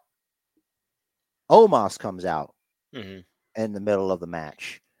out. Omos comes out in the middle of the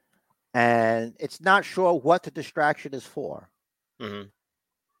match. And it's not sure what the distraction is for. Mm-hmm.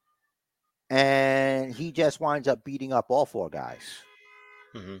 And he just winds up beating up all four guys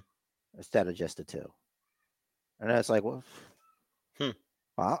instead of just the two. And it's like, well,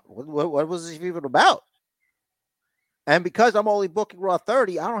 what was this even about? And because I'm only booking Raw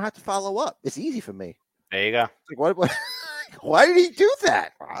 30, I don't have to follow up. It's easy for me. There you go. Like, why did he do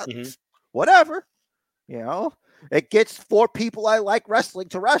that? Whatever. It gets four people I like wrestling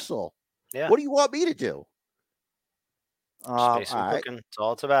to wrestle. Yeah. What do you want me to do? Space and booking. That's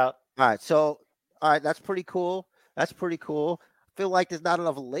all it's about. All right. So, that's pretty cool. I feel like there's not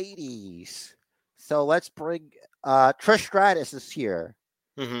enough ladies. So let's bring Trish Stratus is here.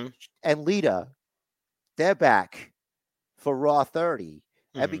 And Lita. They're back for Raw 30.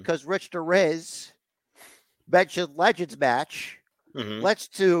 And because Rich the Riz mentioned Legends match, let's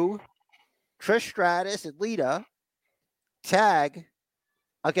do Trish Stratus and Lita tag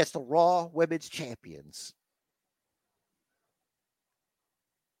against the Raw Women's Champions.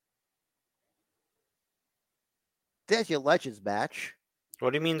 There's your Legends match.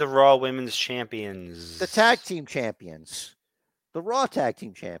 What do you mean the Raw Women's Champions? The tag team champions. The Raw tag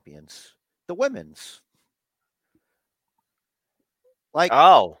team champions. The women's. Like,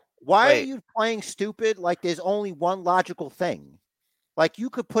 why are you playing stupid? Like, there's only one logical thing. Like, you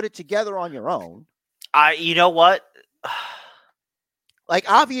could put it together on your own. You know what? Like,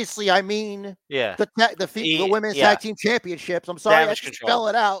 obviously, I mean, yeah, the women's tag team championships. I'm sorry, I should spell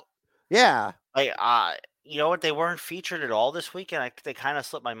it out. Yeah. Like, you know what? They weren't featured at all this weekend. They kind of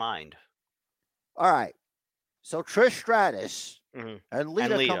slipped my mind. All right. So Trish Stratus and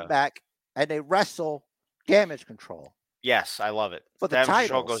Lita come back and they wrestle Damage Control. Yes, I love it. But the Damage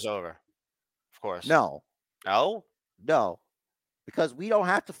title goes over, of course. No. Because we don't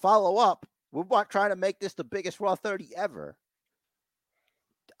have to follow up. We're not trying to make this the biggest Raw 30 ever.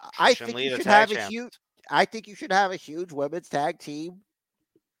 I think you should have a huge women's tag team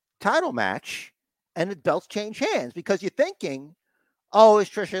title match, and the belts change hands because you're thinking, oh, it's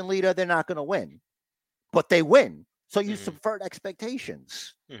Trish and Lita, they're not going to win, but they win. So you subvert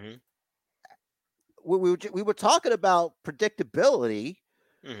expectations. We were talking about predictability.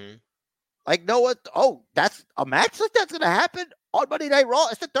 Like, no what? Oh, that's a match like that's going to happen on Monday Night Raw.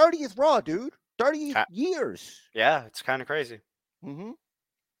 It's the 30th Raw, dude. 30 years. Yeah, it's kind of crazy. And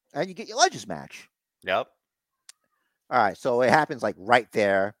you get your Legends match. Yep. All right, so it happens like right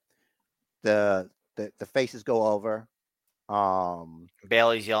there. The faces go over.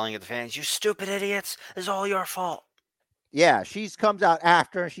 Bailey's yelling at the fans, "You stupid idiots! It's all your fault." Yeah, she comes out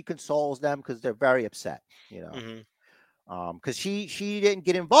after and she consoles them because they're very upset. Because she didn't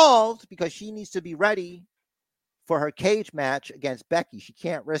get involved because she needs to be ready for her cage match against Becky. She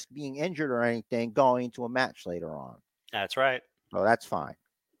can't risk being injured or anything going into a match later on. That's right. So that's fine.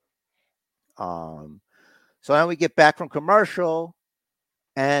 So then we get back from commercial,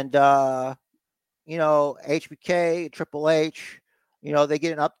 and HBK, Triple H, they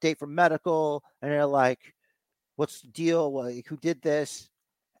get an update from medical, and they're like, "What's the deal? Like, who did this?"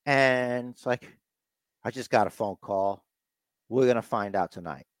 And it's like, "I just got a phone call. We're gonna find out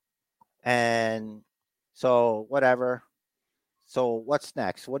tonight." And so whatever. So what's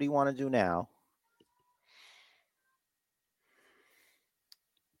next? What do you want to do now?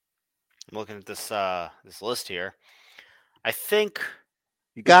 I'm looking at this list here. I think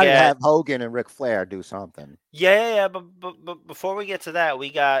you got to have Hogan and Ric Flair do something. Yeah. But before we get to that, we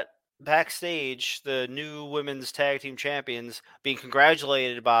got backstage the new women's tag team champions being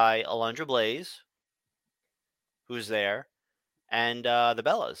congratulated by Alundra Blaze, who's there, and the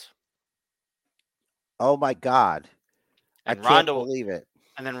Bellas. Oh my God! And I can't believe it.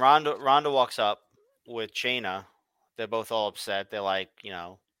 And then Ronda walks up with Shayna. They're both all upset. They're like,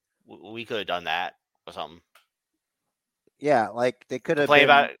 we could have done that or something. Yeah, like they could have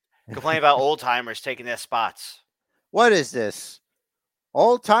complain about old timers taking their spots. What is this?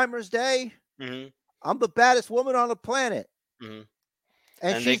 Old Timers Day? Mm-hmm. I'm the baddest woman on the planet. Mm-hmm.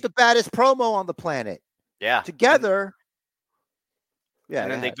 And she's the baddest promo on the planet. Yeah. Together. Yeah.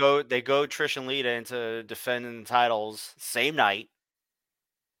 And then they go Trish and Lita into defending the titles same night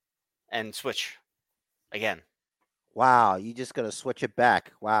and switch again. Wow, you just gonna switch it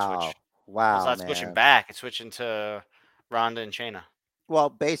back. Wow. Switch. Wow. It's not switching back, it's switching to Ronda and Shayna. Well,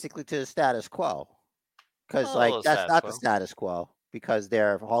 basically to the status quo. Because that's not the status quo, because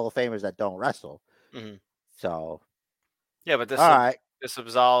they're Hall of Famers that don't wrestle. Mm-hmm. So yeah, but this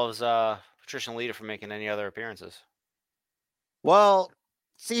absolves Trish and Lita from making any other appearances. Well,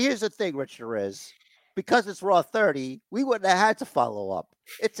 see, here's the thing, Richard, is because it's Raw 30, we wouldn't have had to follow up.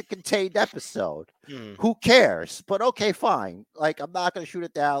 It's a contained episode. Who cares? But okay, fine. Like, I'm not going to shoot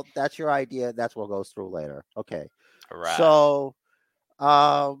it down. That's your idea. That's what goes through later. Okay. Right. So,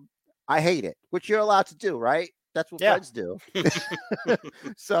 I hate it, which you're allowed to do, right? That's what friends do.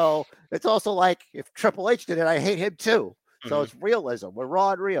 So it's also like if Triple H did it, I hate him too. So it's realism. We're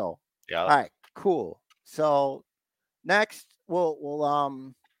raw and real. Yeah. All right, cool. So next,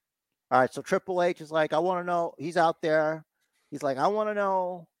 all right, so Triple H is like, I want to know, he's out there. He's like, I want to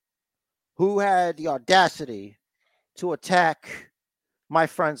know who had the audacity to attack my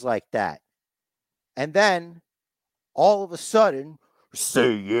friends like that. And then all of a sudden,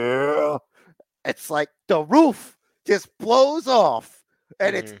 say yeah. It's like the roof just blows off.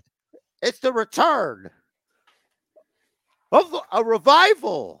 And it's the return of a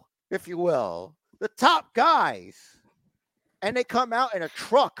revival, if you will. The top guys. And they come out in a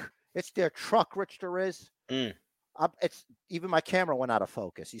truck. It's their truck, Rich Deriz. It's even my camera went out of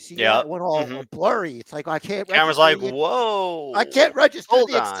focus. You see, it went all blurry. It's like I can't. The camera's like, whoa! I can't register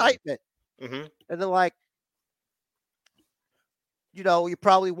the excitement. Mm-hmm. And they're like, you're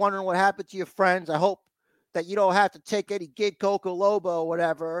probably wondering what happened to your friends. I hope that you don't have to take any Gig Coco Lobo or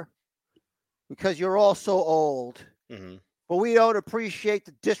whatever, because you're all so old. Mm-hmm. But we don't appreciate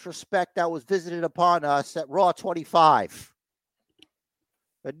the disrespect that was visited upon us at Raw 25.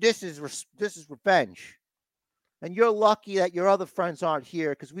 But this is revenge. And you're lucky that your other friends aren't here,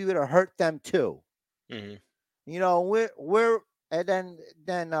 because we would have hurt them too. Mm-hmm. We're and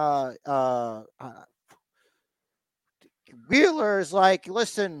then Wheeler is like,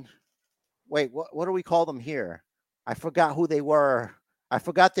 listen, wait, what do we call them here? I forgot who they were. I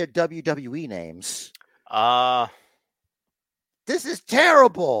forgot their WWE names. This is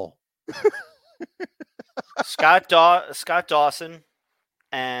terrible. Scott Dawson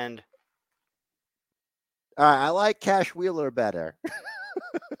and I like Cash Wheeler better.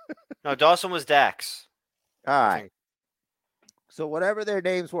 No, Dawson was Dax. All right. So whatever their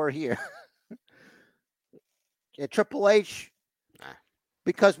names were here. Triple H,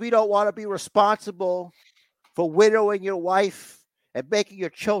 because we don't want to be responsible for widowing your wife and making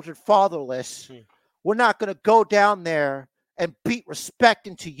your children fatherless, we're not going to go down there and beat respect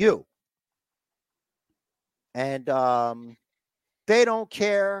into you. And they don't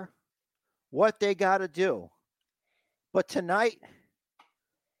care what they got to do. But tonight,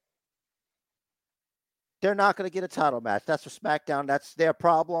 They're not going to get a title match. That's for SmackDown. That's their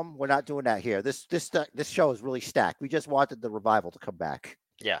problem. We're not doing that here. This show is really stacked. We just wanted the Revival to come back,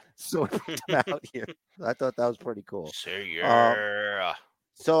 Yeah. so we put them out here. I thought that was pretty cool. See ya.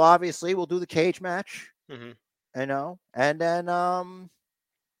 So obviously we'll do the cage match, Mhm. you know, and then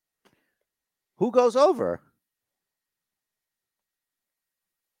who goes over?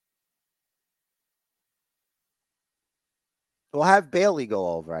 We'll have Bailey go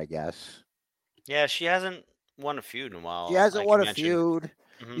over, I guess. Yeah, she hasn't won a feud in a while. She hasn't like won you a mentioned. feud.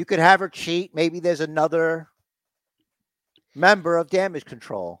 Mhm. You could have her cheat. Maybe there's another member of Damage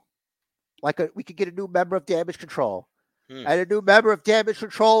Control. We could get a new member of Damage Control. Hmm. And a new member of Damage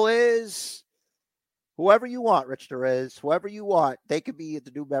Control is whoever you want, Rich Derez. Whoever you want. They could be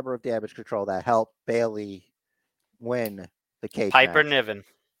the new member of Damage Control that helped Bailey win the cage Piper match. Niven.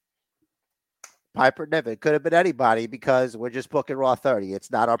 Piper Niven. Could have been anybody because we're just booking Raw 30. It's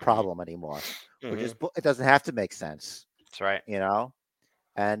not our problem anymore. We're just it doesn't have to make sense. That's right. You know?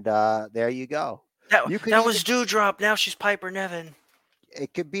 And there you go. That was Doudrop. Now she's Piper Niven.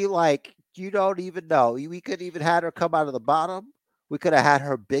 It could be like, you don't even know. We could even had her come out of the bottom. We could have had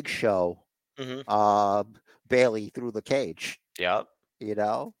her Big Show Bailey through the cage. Yep. You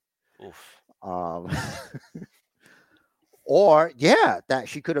know? Oof. Or, that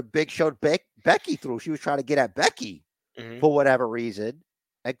she could have Big Showed Becky through. She was trying to get at Becky for whatever reason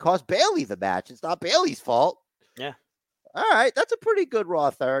and cost Bailey the match. It's not Bailey's fault. Yeah. All right. That's a pretty good Raw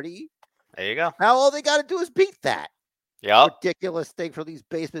 30. There you go. Now all they got to do is beat that. Yep. Ridiculous thing for these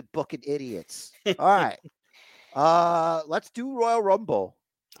basement booking idiots. All right. Let's do Royal Rumble.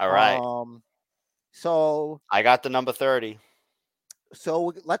 All right. So I got the number 30.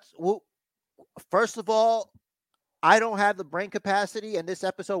 So first of all, I don't have the brain capacity, and this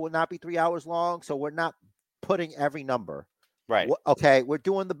episode will not be 3 hours long, so we're not putting every number. Right. Okay, we're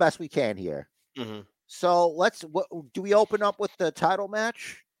doing the best we can here. Mm-hmm. So do we open up with the title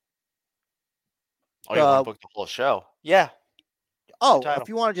match? Oh, you want to book the whole show? Yeah. Oh, if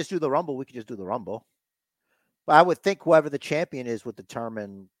you want to just do the Rumble, we can just do the Rumble. But I would think whoever the champion is would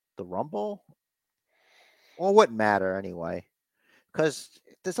determine the Rumble. Well, it wouldn't matter anyway, because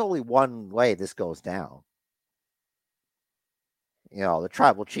there's only one way this goes down. You know, the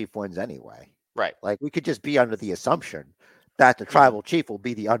tribal chief wins anyway. Right. Like, we could just be under the assumption that the tribal chief will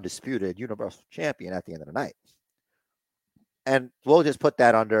be the undisputed Universal Champion at the end of the night. And we'll just put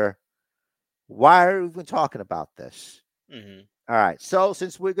that under, why are we even talking about this? Mm-hmm. All right. So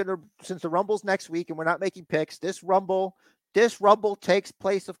since the Rumble's next week and we're not making picks, this Rumble takes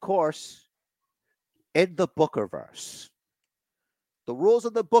place, of course, in the Bookerverse. The rules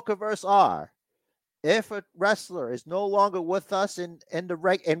of the Bookerverse are, if a wrestler is no longer with us in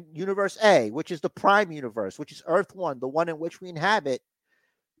Universe A, which is the Prime Universe, which is Earth 1, the one in which we inhabit,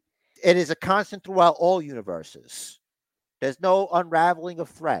 it is a constant throughout all universes. There's no unraveling of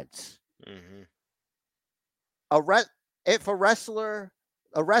threads. Mm-hmm. If a wrestler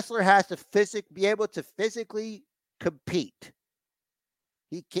has to be able to physically compete.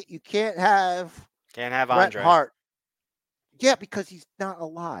 You can't have Bret Andre Hart. Yeah, because he's not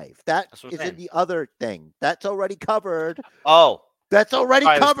alive. That is in the other thing. That's already covered. Oh. That's already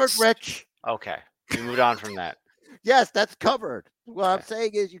covered, Rich. Okay. We moved on from that. Yes, that's covered. What I'm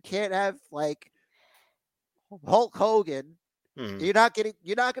saying is you can't have like Hulk Hogan. Mm-hmm.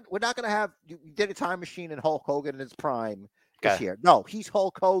 We're not gonna have you did a time machine and Hulk Hogan in his prime this year. No, he's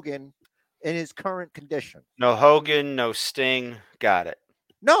Hulk Hogan in his current condition. No Hogan, no Sting. Got it.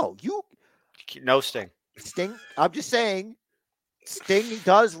 No Sting. Sting. I'm just saying, Sting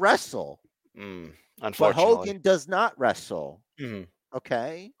does wrestle. Unfortunately, but Hogan does not wrestle. Mm-hmm.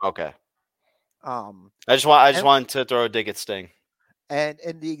 Okay. Okay. I just wanted to throw a dig at Sting. And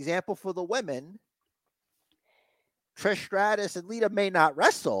in the example for the women, Trish Stratus and Lita may not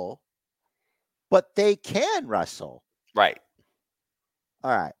wrestle, but they can wrestle. Right.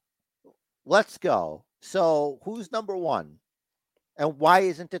 All right. Let's go. So who's number one? And why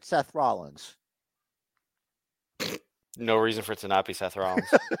isn't it Seth Rollins? No reason for it to not be Seth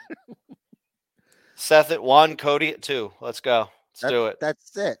Rollins. Seth at 1, Cody at 2. Let's go. Let's do it.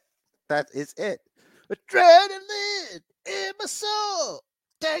 That's it. That is it. Adrenaline in my soul.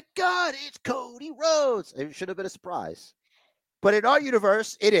 Thank God it's Cody Rhodes. It should have been a surprise. But in our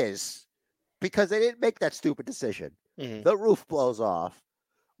universe, it is. Because they didn't make that stupid decision. Mm-hmm. The roof blows off.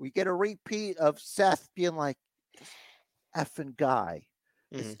 We get a repeat of Seth being like, this effing guy.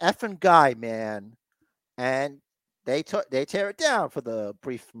 This effing guy, man. And they tear it down for the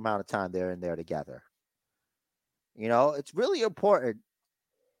brief amount of time they're in there together. You know, it's really important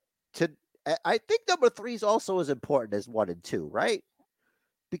I think number 3 is also as important as 1 and 2, right?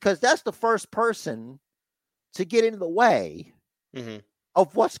 Because that's the first person to get in the way Mm-hmm.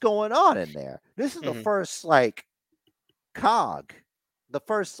 of what's going on in there. This is the first cog, the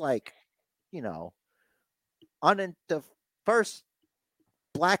first the first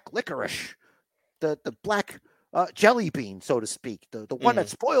black licorice, the black jelly bean, so to speak, the one that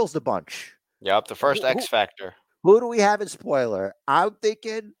spoils the bunch. Yep, the first X Factor. Who do we have in spoiler? I'm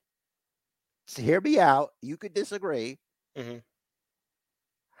thinking, hear me out. You could disagree. Mm-hmm.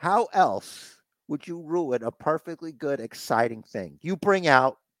 How else would you ruin a perfectly good, exciting thing? You bring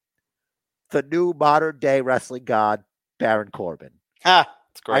out the new modern day wrestling god, Baron Corbin.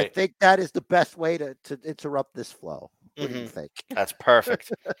 It's great. I think that is the best way to interrupt this flow. What do you think? That's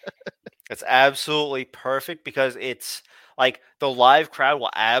perfect. It's absolutely perfect because it's like the live crowd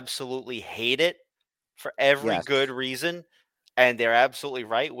will absolutely hate it for every good reason. And they're absolutely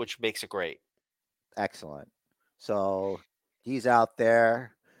right, which makes it great. Excellent. So he's out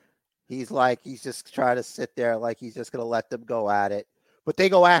there. He's just trying to sit there like he's just going to let them go at it. But they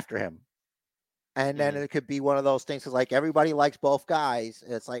go after him. And then it could be one of those things. It's like everybody likes both guys.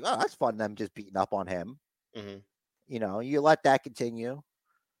 It's like, oh, that's fun, them just beating up on him. Mm-hmm. You know, you let that continue.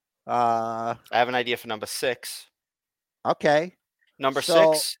 I have an idea for number 6. Okay. Number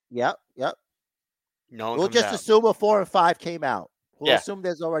 6. Yep. No one we'll comes just out. assume a 4 and 5 came out. We'll assume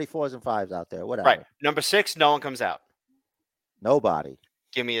there's already 4s and 5s out there. Whatever. Right. Number 6, no one comes out. Nobody.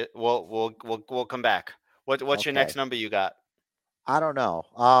 Give me it. We'll come back. What's your next number you got? I don't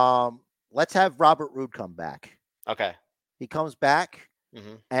know. Let's have Robert Roode come back. Okay. He comes back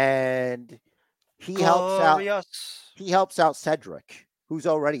and he helps out Cedric, who's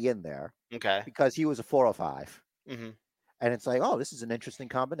already in there. Okay. Because he was a 405. Mm-hmm. And it's like, oh, this is an interesting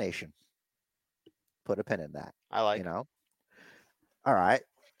combination. Put a pin in that. I like. You know. All right.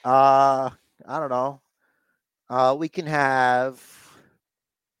 I don't know. We can have.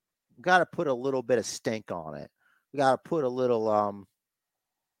 We got to put a little bit of stink on it. We got to put a little. All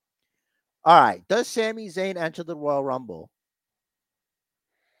right. Does Sami Zayn enter the Royal Rumble?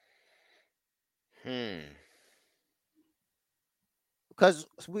 Because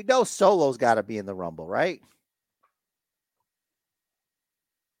we know Solo's got to be in the Rumble, right?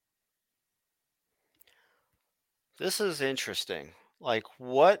 This is interesting. Like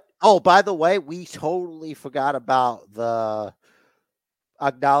what? Oh, by the way, we totally forgot about the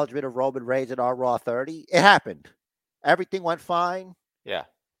acknowledgement of Roman Reigns at our Raw 30. It happened. Everything went fine. Yeah.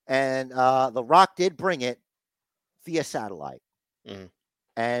 And The Rock did bring it via satellite. Mm-hmm.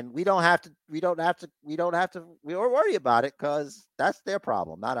 And we don't worry about it because that's their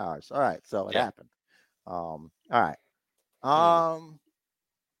problem, not ours. All right. So it happened. All right.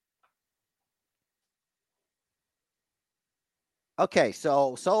 Okay,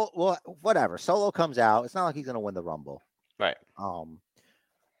 so whatever. Solo comes out. It's not like he's going to win the Rumble. Right.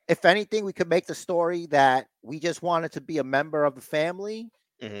 If anything, we could make the story that we just wanted to be a member of the family,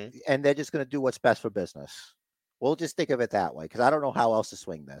 and they're just going to do what's best for business. We'll just think of it that way because I don't know how else to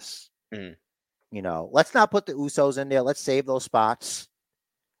swing this. Mm-hmm. You know, let's not put the Usos in there. Let's save those spots.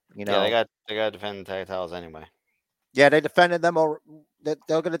 You know, they got to defend the tag titles anyway. Yeah, they defended them, or they're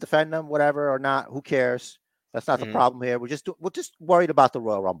going to defend them, whatever or not. Who cares? That's not the problem here. We're just worried about the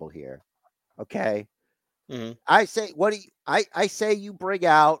Royal Rumble here. Okay. Mm-hmm. I say, I say you bring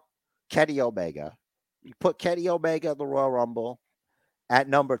out Kenny Omega. You put Kenny Omega in the Royal Rumble at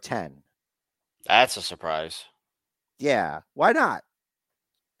number 10. That's a surprise. Yeah. Why not?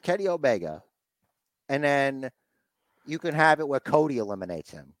 Kenny Omega. And then you can have it where Cody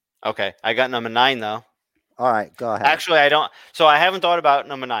eliminates him. Okay. I got number 9 though. All right, go ahead. Actually, I don't. So I haven't thought about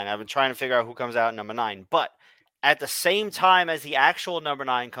number 9. I've been trying to figure out who comes out at number 9. But at the same time as the actual number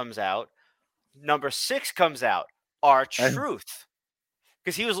 9 comes out, number 6 comes out. R-Truth.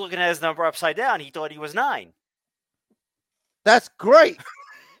 Because he was looking at his number upside down. He thought he was 9. That's great.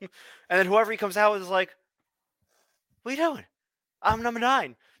 And then whoever he comes out with is like, what are you doing? I'm number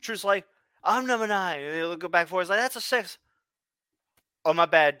 9. Truth's like, I'm number 9. And they'll go back and forth. It's like, that's a 6. Oh, my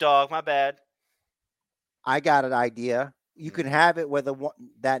bad, dog. My bad. I got an idea. You can have it where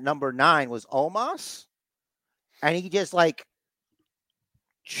that number 9 was Omos, and he just like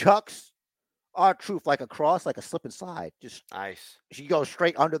chucks R-Truth like a cross, like a slip and slide. Just nice. She goes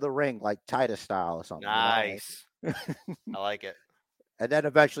straight under the ring, like Titus style or something. Nice. You know? I like it. And then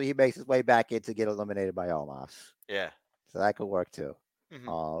eventually he makes his way back in to get eliminated by Omos. Yeah. So that could work too. Mm-hmm.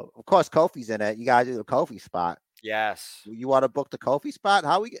 Of course, Kofi's in it. You gotta do the Kofi spot. Yes. You want to book the Kofi spot?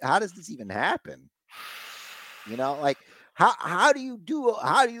 How does this even happen? You know, like how do you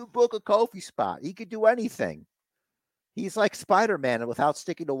book a Kofi spot? He could do anything. He's like Spider-Man without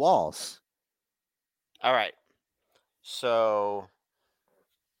sticking to walls. All right. So,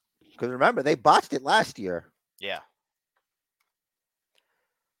 because remember they botched it last year. Yeah.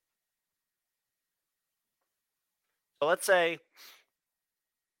 So let's say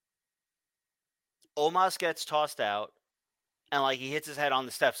Omos gets tossed out and like he hits his head on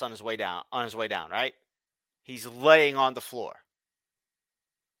the steps on his way down, right? He's laying on the floor.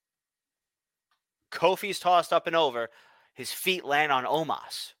 Kofi's tossed up and over. His feet land on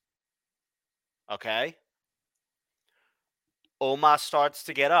Omos. Okay? Omos starts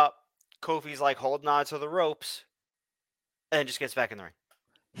to get up. Kofi's like holding on to the ropes and just gets back in the ring.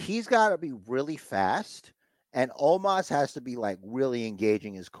 He's got to be really fast, and Omos has to be like really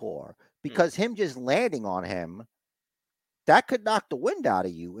engaging his core because him just landing on him, that could knock the wind out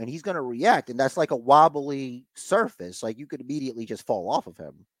of you, and he's going to react, and that's like a wobbly surface. Like you could immediately just fall off of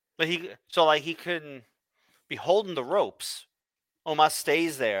him. But he couldn't be holding the ropes. Omos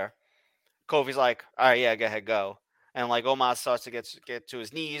stays there. Kofi's like, all right, yeah, go ahead, go. And like Omos starts to get to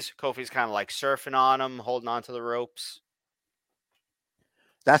his knees. Kofi's kind of like surfing on him, holding on to the ropes.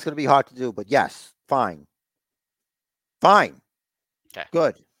 That's going to be hard to do, but yes, fine. Okay.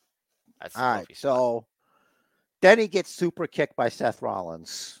 Good. That's all right. So then he gets super kicked by Seth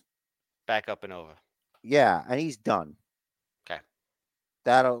Rollins. Back up and over. Yeah, and he's done. Okay.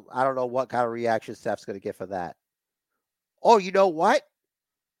 I don't know what kind of reaction Seth's going to get for that. Oh, you know what?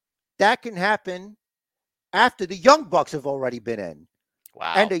 That can happen after the Young Bucks have already been in.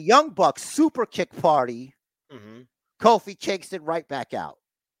 Wow. And the Young Bucks super kick party, Kofi kicks it right back out.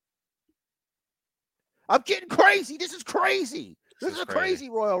 I'm getting crazy. This is crazy. This is a crazy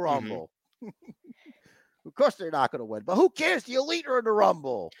Royal Rumble. Of course they're not going to win, but who cares? The Elite are in the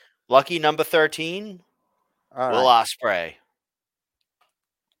Rumble. Lucky number 13, all Will right. Ospreay.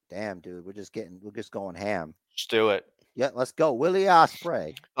 Damn, dude, we're just going ham. Let's do it. Yeah, let's go. Willie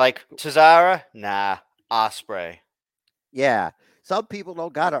Ospreay. Like Cesaro? Nah, Ospreay. Yeah. Some people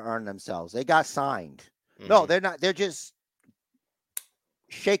don't got to earn themselves. They got signed. No, they're not. They're just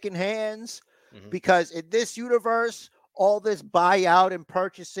shaking hands because in this universe, all this buyout and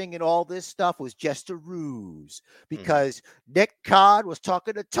purchasing and all this stuff was just a ruse because Nick Khan was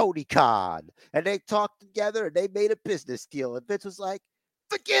talking to Tony Khan and they talked together and they made a business deal. And Vince was like,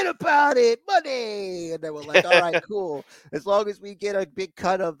 forget about it, money. And they were like, all right, cool. As long as we get a big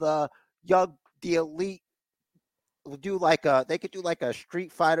cut of the Elite, we'll do they could do like a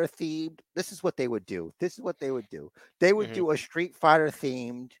Street Fighter themed. This is what they would do. They would do a Street Fighter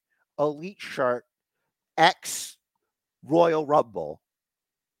themed Elite shirt X Royal Rumble.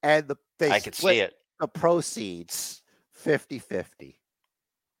 And I could see it. The proceeds 50-50.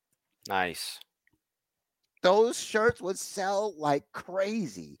 Nice. Those shirts would sell like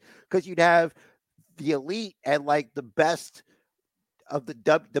crazy because you'd have the Elite and like the best of the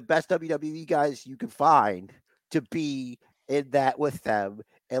best WWE guys you could find to be in that with them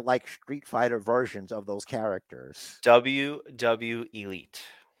and like Street Fighter versions of those characters. WWE Elite.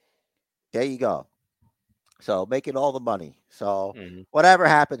 There you go. So making all the money. So whatever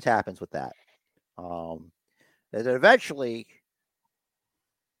happens with that. And then eventually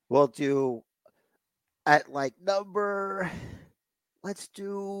we'll do at like let's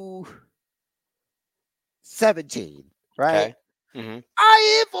do 17, right? Okay.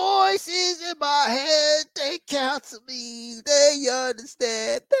 I hear voices in my head. They counsel me. They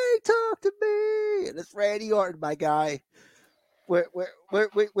understand. They talk to me. And it's Randy Orton, my guy. We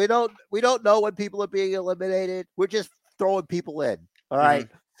don't know when people are being eliminated. We're just throwing people in. All right.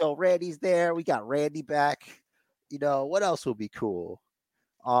 So Randy's there. We got Randy back. You know what else would be cool?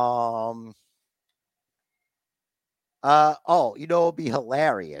 It'd be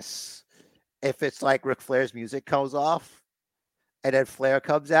hilarious if it's like Ric Flair's music comes off and then Flair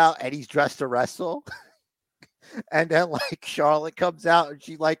comes out and he's dressed to wrestle. And then like Charlotte comes out and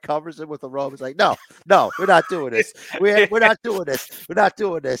she like covers him with a robe. It's like, no, we're not doing this. We're not doing this. We're not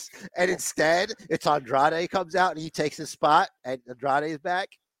doing this. And instead it's Andrade comes out and he takes his spot and Andrade is back.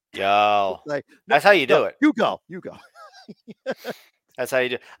 Yo, like, that's how you do it. You go. That's how you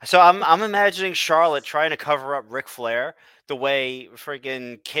do. So I'm imagining Charlotte trying to cover up Ric Flair the way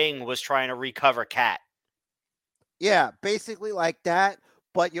freaking King was trying to recover Kat. Yeah, basically like that.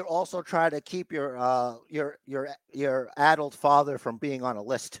 But you're also trying to keep your adult father from being on a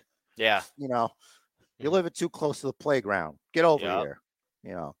list. Yeah, you're living too close to the playground. Get over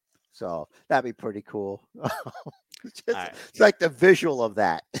here. So that'd be pretty cool. It's like the visual of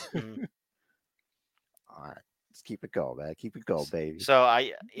that. All right. Let's keep it going, man. Keep it going, baby. So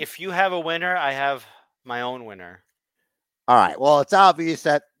if you have a winner, I have my own winner. All right. Well, it's obvious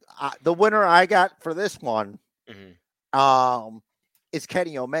that the winner I got for this one, is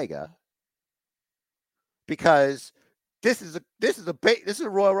Kenny Omega, because this is a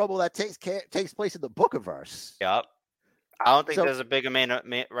Royal Rumble that takes place in the Bookiverse. Yep. I don't think So- there's a bigger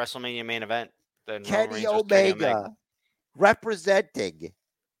WrestleMania main event than Roman Kenny Reigns versus Kenny Omega representing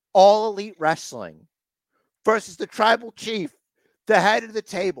All Elite Wrestling versus the Tribal Chief, the head of the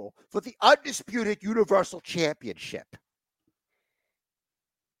table for the undisputed Universal Championship.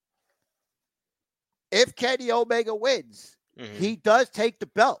 If Kenny Omega wins, Mhm. he does take the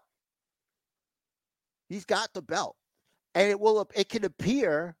belt. He's got the belt, and it can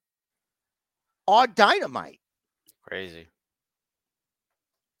appear on Dynamite. Crazy.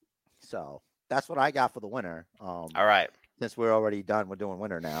 So that's what I got for the winner. All right. Since we're already done, we're doing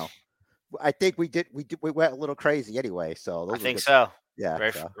winner now. I think we went a little crazy anyway. So I think so. Yeah.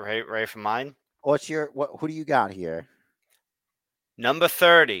 Ready for mine? Who do you got here? Number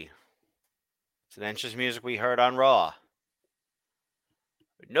 30. It's an entrance music we heard on Raw.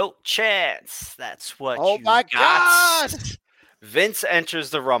 No chance. That's what Oh you my got. God! Vince enters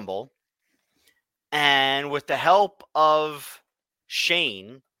the Rumble. And with the help of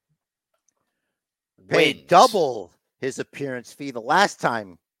Shane, Paid wins. double his appearance fee the last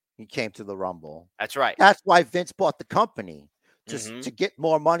time he came to the Rumble. That's right. That's why Vince bought the company Mhm. to get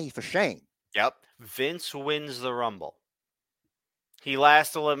more money for Shane. Yep. Vince wins the Rumble. He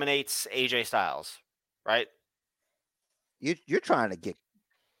last eliminates AJ Styles, right? You're trying to get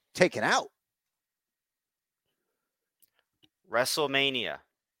taken out. WrestleMania.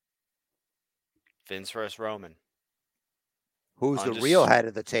 Vince versus Roman. Who's the real head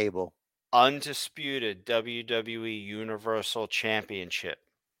of the table? Undisputed WWE Universal Championship.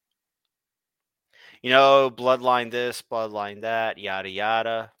 You know, bloodline this, bloodline that, yada,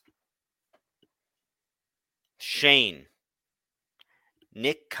 yada. Shane.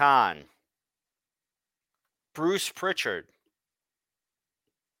 Nick Khan. Bruce Pritchard.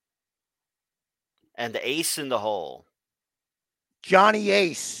 And the ace in the hole. Johnny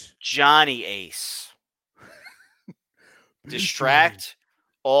Ace. Johnny Ace. Distract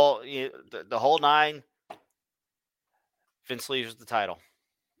all the whole nine. Vince leaves with the title.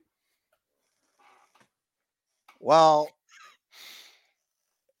 Well,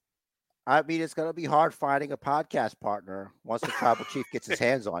 I mean, it's going to be hard finding a podcast partner once the Tribal Chief gets his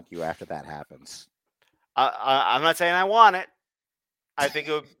hands on you after that happens. I'm not saying I want it. I think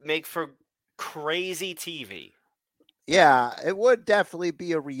it would make for crazy TV. Yeah, it would definitely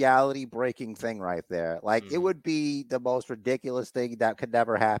be a reality breaking thing right there. Like, it would be the most ridiculous thing that could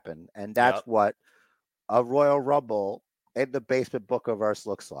never happen. And that's what a Royal Rumble in the Basement Bookiverse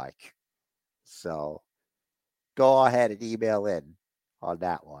looks like. So go ahead and email in on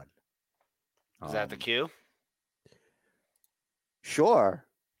that one. Is that the cue? Sure.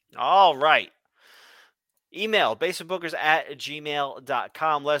 All right. Email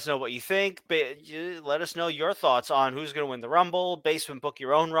basementbookers@gmail.com. Let us know what you think. Let us know your thoughts on who's going to win the Rumble. Basement Book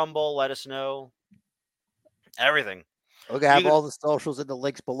Your Own Rumble. Let us know everything. We're going to have all the socials and the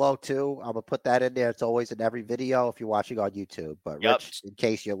links below, too. I'm going to put that in there. It's always in every video if you're watching on YouTube. But Rich, in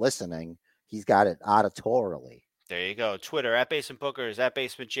case you're listening, he's got it auditorily. There you go. Twitter @BasementBookers,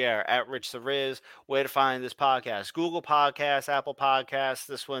 @BasementJR, @RichTheRiz. Where to find this podcast? Google Podcasts, Apple Podcasts,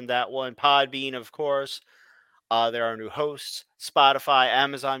 this one, that one, Podbean, of course. There are new hosts: Spotify,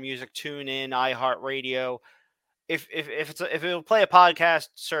 Amazon Music, TuneIn, iHeartRadio. If it'll play a podcast,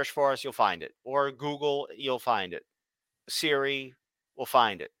 search for us, you'll find it. Or Google, you'll find it. Siri will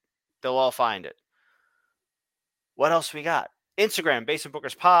find it. They'll all find it. What else we got? Instagram, Basement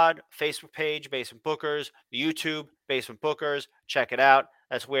Bookers Pod. Facebook page, Basement Bookers. YouTube, Basement Bookers. Check it out.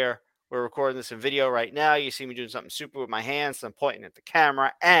 That's where we're recording this in video right now. You see me doing something super with my hands. So I'm pointing at the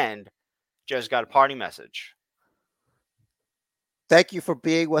camera. And just got a party message. Thank you for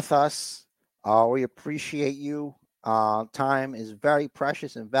being with us. We appreciate you. Time is very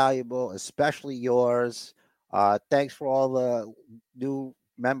precious and valuable, especially yours. Thanks for all the new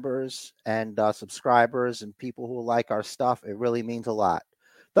members and subscribers and people who like our stuff. It really means a lot.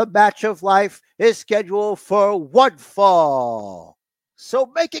 The Match of Life is scheduled for one fall, so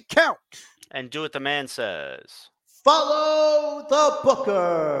make it count. And do what the man says. Follow the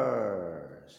Booker.